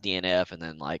dies, DNF, and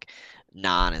then like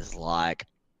 9 is like,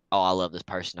 oh, I love this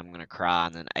person, I'm gonna cry,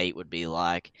 and then 8 would be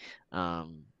like,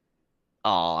 um,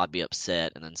 oh, I'd be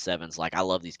upset, and then 7's like, I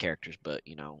love these characters, but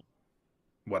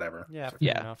Whatever. Yeah. So, Fair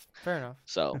yeah. enough. Fair enough.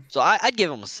 So I'd give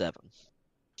them a 7.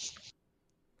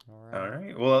 All all right.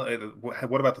 right. Well,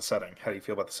 what about the setting? How do you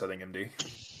feel about the setting, MD?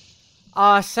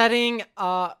 Setting.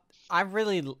 I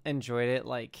really enjoyed it.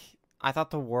 Like, I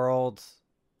thought the world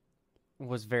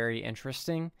was very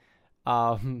interesting.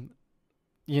 Um,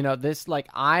 this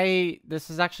this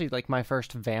is actually like my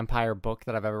first vampire book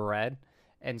that I've ever read,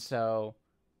 and so,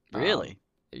 Really?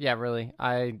 yeah, really,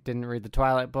 I didn't read the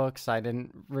Twilight books. I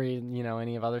didn't read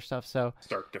any of other stuff. So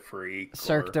Cirque du Freak.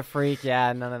 Cirque du Freak,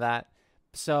 yeah, none of that.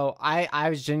 So I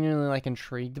was genuinely like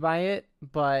intrigued by it,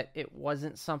 but it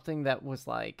wasn't something that was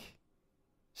like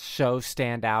so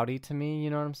standouty to me. You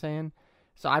know what I'm saying?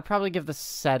 So I'd probably give the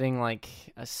setting like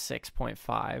a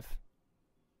 6.5.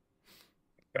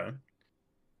 Okay.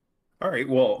 All right.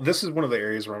 Well, this is one of the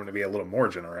areas where I'm going to be a little more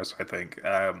generous, I think.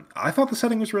 I thought the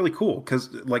setting was really cool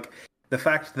because, like, the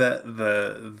fact that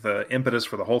the impetus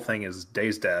for the whole thing is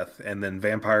Day's death, and then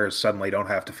vampires suddenly don't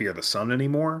have to fear the sun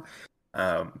anymore.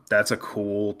 That's a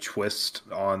cool twist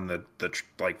on the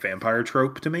like vampire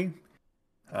trope to me.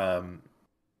 Um,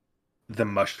 the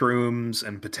mushrooms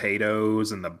and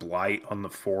potatoes and the blight on the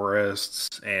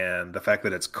forests and the fact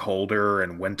that it's colder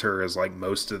and winter is like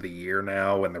most of the year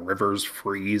now and the rivers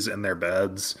freeze in their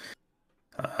beds.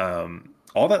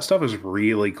 All that stuff is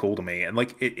really cool to me. And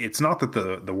like it's not that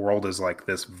the world is like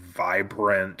this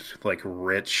vibrant, like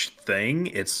rich thing.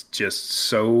 It's just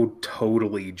so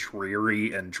totally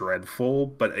dreary and dreadful,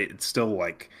 but it's still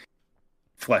like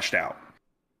fleshed out.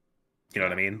 You know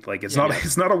what I mean? Like Yeah.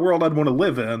 it's not a world I'd want to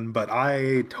live in, but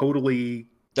I totally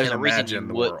There's can a reason you imagine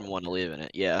the wouldn't world. want to live in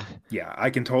it. Yeah. Yeah, I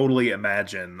can totally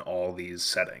imagine all these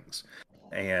settings.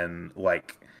 And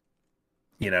like,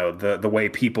 the way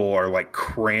people are like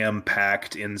cram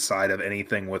packed inside of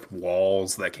anything with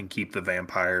walls that can keep the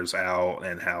vampires out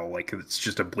and how like it's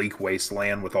just a bleak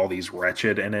wasteland with all these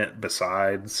wretched in it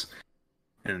besides.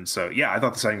 And so yeah, I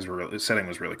thought the setting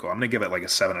was really cool. I'm gonna give it like a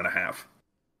 7.5.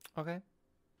 Okay.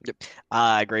 Yep.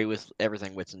 I agree with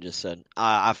everything Whitson just said.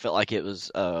 I felt like it was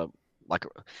like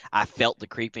I felt the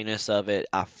creepiness of it.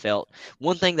 I felt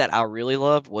one thing that I really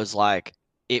loved was like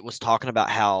it was talking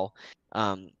about how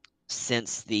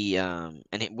since the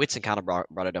Whitson kind of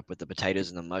brought it up with the potatoes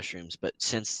and the mushrooms, but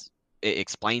since it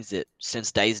explains it,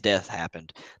 since Day's death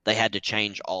happened, they had to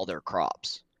change all their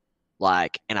crops.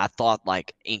 Like, and I thought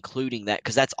like including that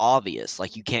because that's obvious.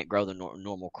 Like you can't grow the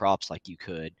normal crops like you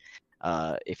could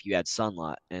if you had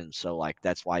sunlight, and so like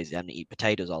that's why he's having to eat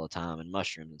potatoes all the time and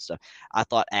mushrooms and stuff. I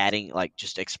thought adding like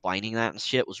just explaining that and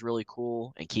shit was really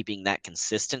cool and keeping that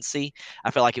consistency.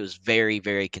 I felt like it was very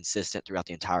very consistent throughout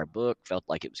the entire book. Felt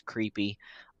like it was creepy,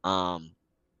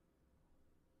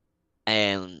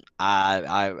 and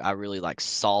I really like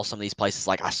saw some of these places.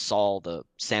 Like I saw the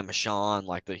San Michon,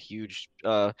 like the huge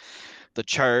the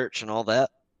church and all that.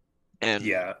 And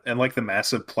Yeah, and like the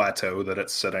massive plateau that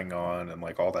it's sitting on and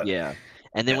like all that. yeah.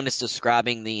 And then Yeah. when it's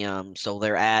describing the so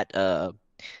they're at uh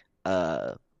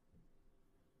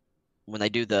when they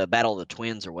do the Battle of the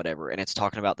Twins or whatever, and it's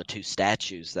talking about the two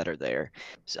statues that are there.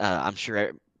 I'm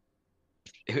sure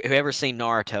whoever's seen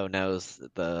Naruto knows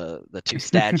the two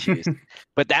statues.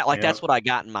 But that like Yep. that's what I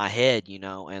got in my head,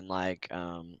 and like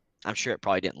I'm sure it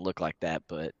probably didn't look like that,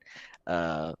 but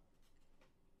uh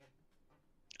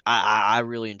I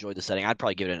really enjoyed the setting. I'd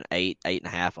probably give it an 8,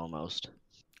 8.5 almost.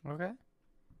 Okay.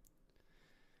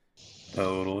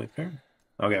 Totally fair.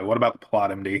 Okay, what about the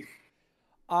plot, MD?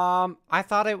 I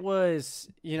thought it was,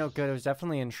 good. It was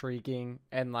definitely intriguing,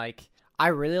 and like I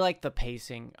really liked the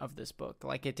pacing of this book.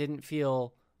 Like it didn't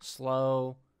feel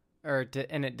slow, and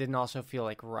it didn't also feel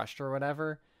like rushed or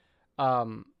whatever.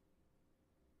 Um,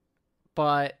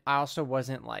 but I also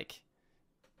wasn't like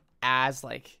as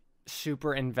like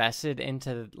super invested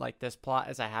into like this plot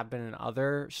as I have been in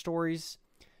other stories.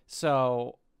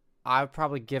 So I would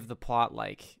probably give the plot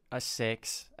like a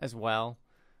 6 as well.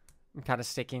 I'm kind of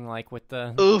sticking like with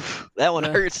the Oof, that one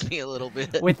the- hurts me a little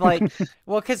bit. with like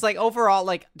because like overall,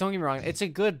 like don't get me wrong, it's a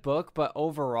good book, but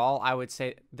overall I would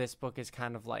say this book is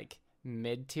kind of like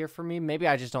mid tier for me. Maybe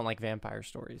I just don't like vampire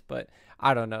stories, but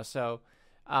I don't know. So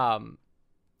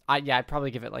I'd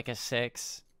probably give it like a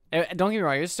 6. Don't get me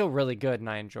wrong, it was still really good and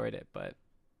I enjoyed it, but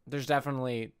there's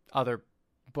definitely other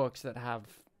books that have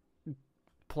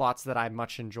plots that I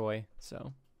much enjoy.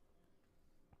 So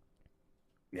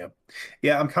Yeah.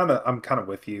 Yeah, I'm kind of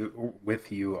with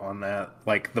you on that.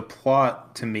 Like the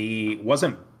plot to me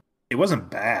wasn't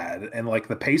bad, and like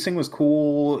the pacing was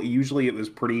cool. Usually it was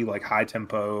pretty like high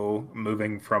tempo,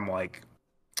 moving from like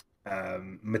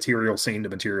material scene to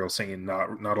material scene,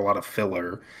 not a lot of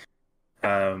filler.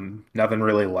 Nothing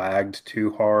really lagged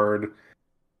too hard.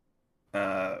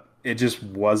 It just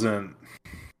wasn't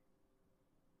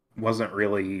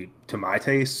really to my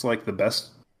taste like the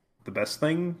best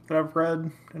thing that I've read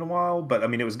in a while, but I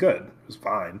mean it was good. It was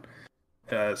fine.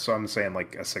 So I'm saying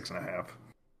like a 6.5.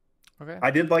 okay.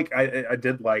 I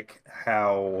did like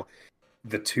how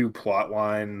the two plot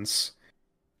lines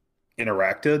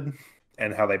interacted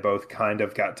and how they both kind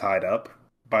of got tied up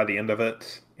by the end of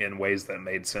it in ways that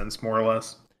made sense more or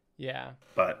less. Yeah.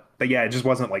 But yeah, it just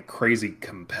wasn't like crazy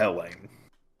compelling.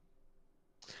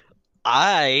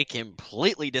 I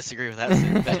completely disagree with that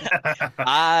statement.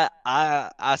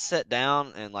 I sat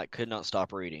down and like could not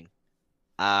stop reading.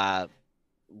 I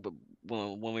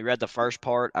when we read the first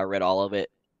part, I read all of it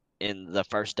in the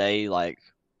first day, like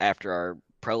after our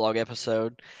prologue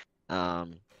episode.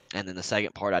 Um, and then the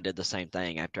second part, I did the same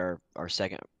thing after our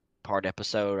second part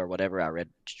episode or whatever. I read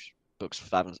books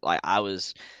five and like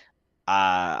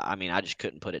I mean, I just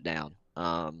couldn't put it down.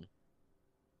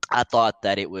 I thought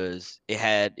that it was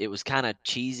kind of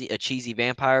cheesy, a cheesy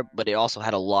vampire, but it also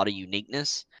had a lot of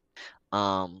uniqueness.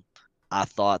 Um, I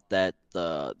thought that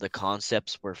the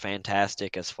concepts were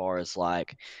fantastic as far as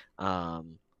like,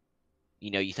 um,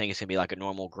 you think it's gonna be like a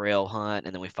normal grail hunt,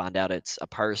 and then we find out it's a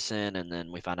person, and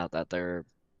then we find out that their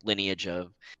lineage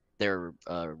of their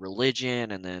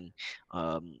religion, and then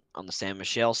on the San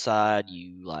Michelle side,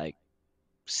 you like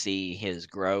see his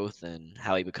growth and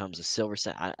how he becomes a silver.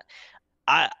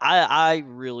 I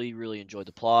really really enjoyed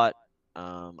the plot.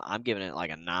 I'm giving it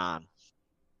like a 9.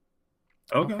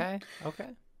 Okay. Okay. Okay.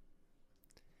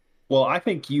 Well, I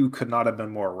think you could not have been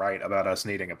more right about us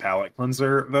needing a palate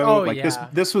cleanser, though. Oh Like this, yeah.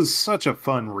 this was such a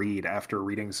fun read after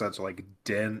reading such like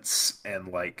dense and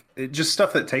like just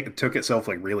stuff that took itself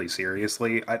like really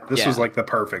seriously. This was Yeah, like the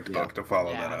perfect yeah, book to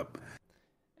follow that Yeah. up.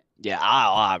 yeah.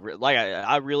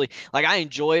 I really like. I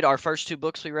enjoyed our first two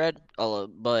books we read,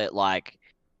 but like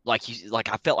I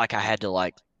felt like I had to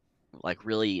like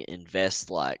really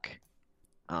invest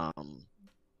um.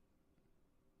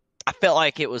 I felt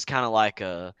like it was kind of like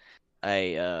a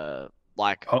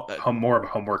like More of a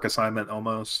homework assignment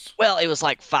almost. well, it was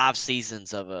like 5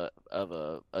 seasons of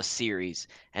a series,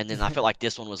 and then I felt like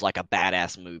this one was like a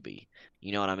badass movie.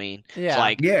 You know what I mean? It's Yeah.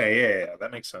 like Yeah,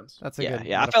 that makes sense. That's a yeah, good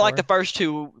yeah. I felt like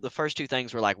metaphor. the first two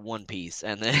things were like One Piece,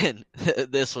 and then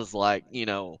this was like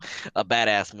a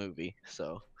badass movie.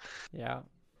 So, Yeah.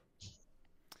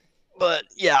 but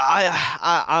yeah,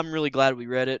 I'm really glad we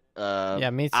read it. Yeah,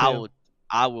 me I too. will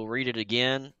I will read it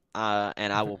again.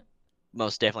 And I will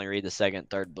most definitely read the second,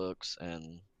 third books,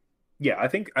 and Yeah, I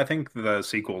think the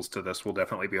sequels to this will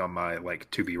definitely be on my like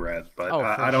to be read, but Oh, for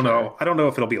I don't sure. know. I don't know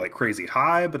if it'll be like crazy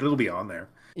high, but it'll be on there.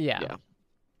 Yeah. yeah.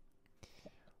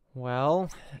 Well,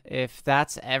 if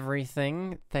that's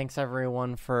everything, thanks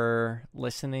everyone for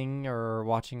listening or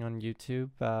watching on YouTube.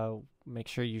 Make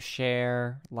sure you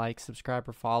share, like, subscribe,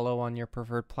 or follow on your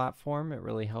preferred platform. It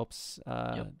really helps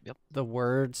Yep. the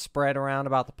word spread around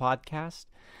about the podcast.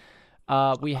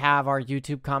 We have our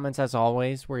YouTube comments as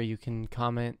always, where you can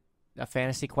comment a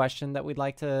fantasy question that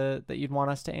you'd want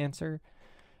us to answer,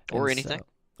 Or and anything.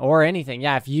 or anything.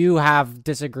 Yeah, if you have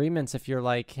disagreements, if you're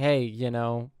like, hey,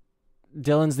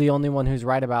 Dylan's the only one who's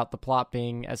right about the plot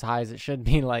being as high as it should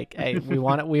be. Like, hey, we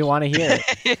want to hear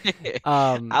it.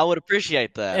 I would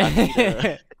appreciate that. I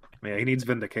need Yeah, he needs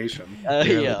vindication. He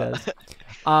really yeah. does.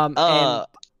 And Uh,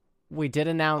 we did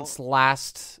announce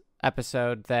last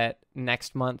episode that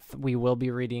next month we will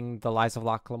be reading The Lies of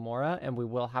Locke Lamora, and we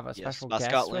will have a Yes, special by guest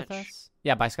Scott with Lynch. us.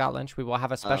 Yeah, by Scott Lynch. We will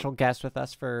have a special guest with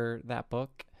us for that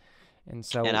book. And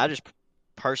so and I just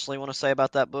personally want to say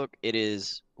about that book, it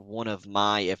is one of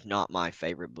my, if not my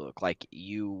favorite book. Like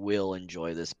you will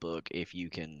enjoy this book if you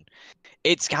can.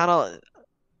 It's kind of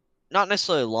not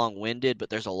necessarily long-winded, but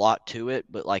there's a lot to it.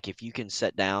 But like if you can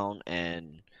sit down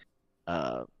and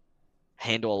uh,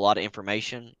 handle a lot of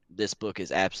information, this book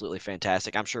is absolutely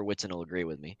fantastic. I'm sure Whitson will agree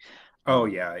with me. Oh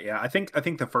Um, yeah. I think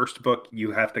the first book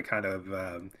you have to kind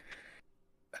of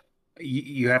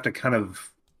you have to kind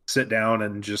of sit down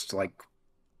and just like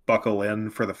buckle in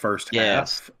for the first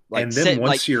Yes. half. Like And then sit once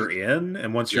like you're in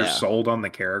and once you're yeah. sold on the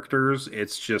characters,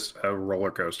 it's just a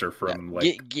roller coaster Yeah. from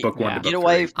like book one Yeah. to Get book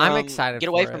away three. I'm from excited get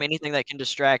away for from it. anything that can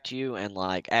distract you and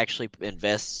like actually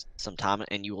invest some time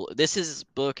and you will this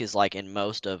book is like in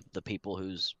most of the people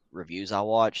whose reviews I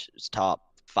watch, it's top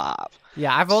 5.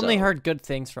 Yeah, I've only So heard good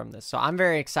things from this, so I'm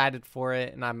very excited for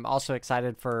it, and I'm also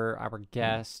excited for our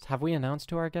guest. Have we announced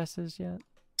who our guest is yet?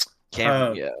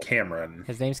 Cameron.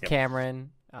 His name's Yep.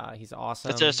 Cameron. He's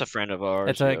awesome. it's just a friend of ours.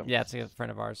 It's a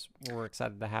friend of ours. We're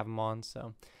excited to have him on.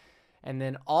 So, and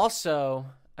then also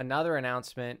another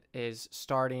announcement is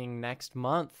starting next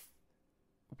month.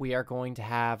 We are going to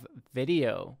have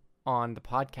video on the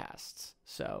podcasts.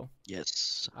 So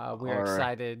Yes. we're Our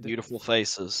excited. Beautiful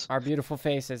faces. Our beautiful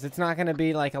faces. It's not going to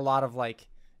be like a lot of like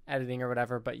editing or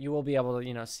whatever, but you will be able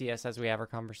to, see us as we have our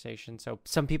conversation. So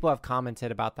some people have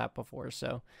commented about that before.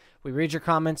 So we read your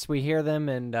comments, we hear them,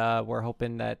 and we're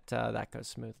hoping that that goes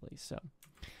smoothly. So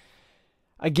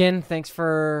again, thanks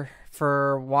for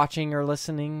watching or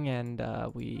listening, and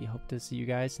we hope to see you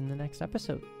guys in the next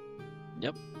episode.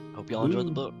 Yep. Hope y'all enjoyed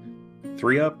the book.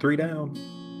 3 up, 3 down.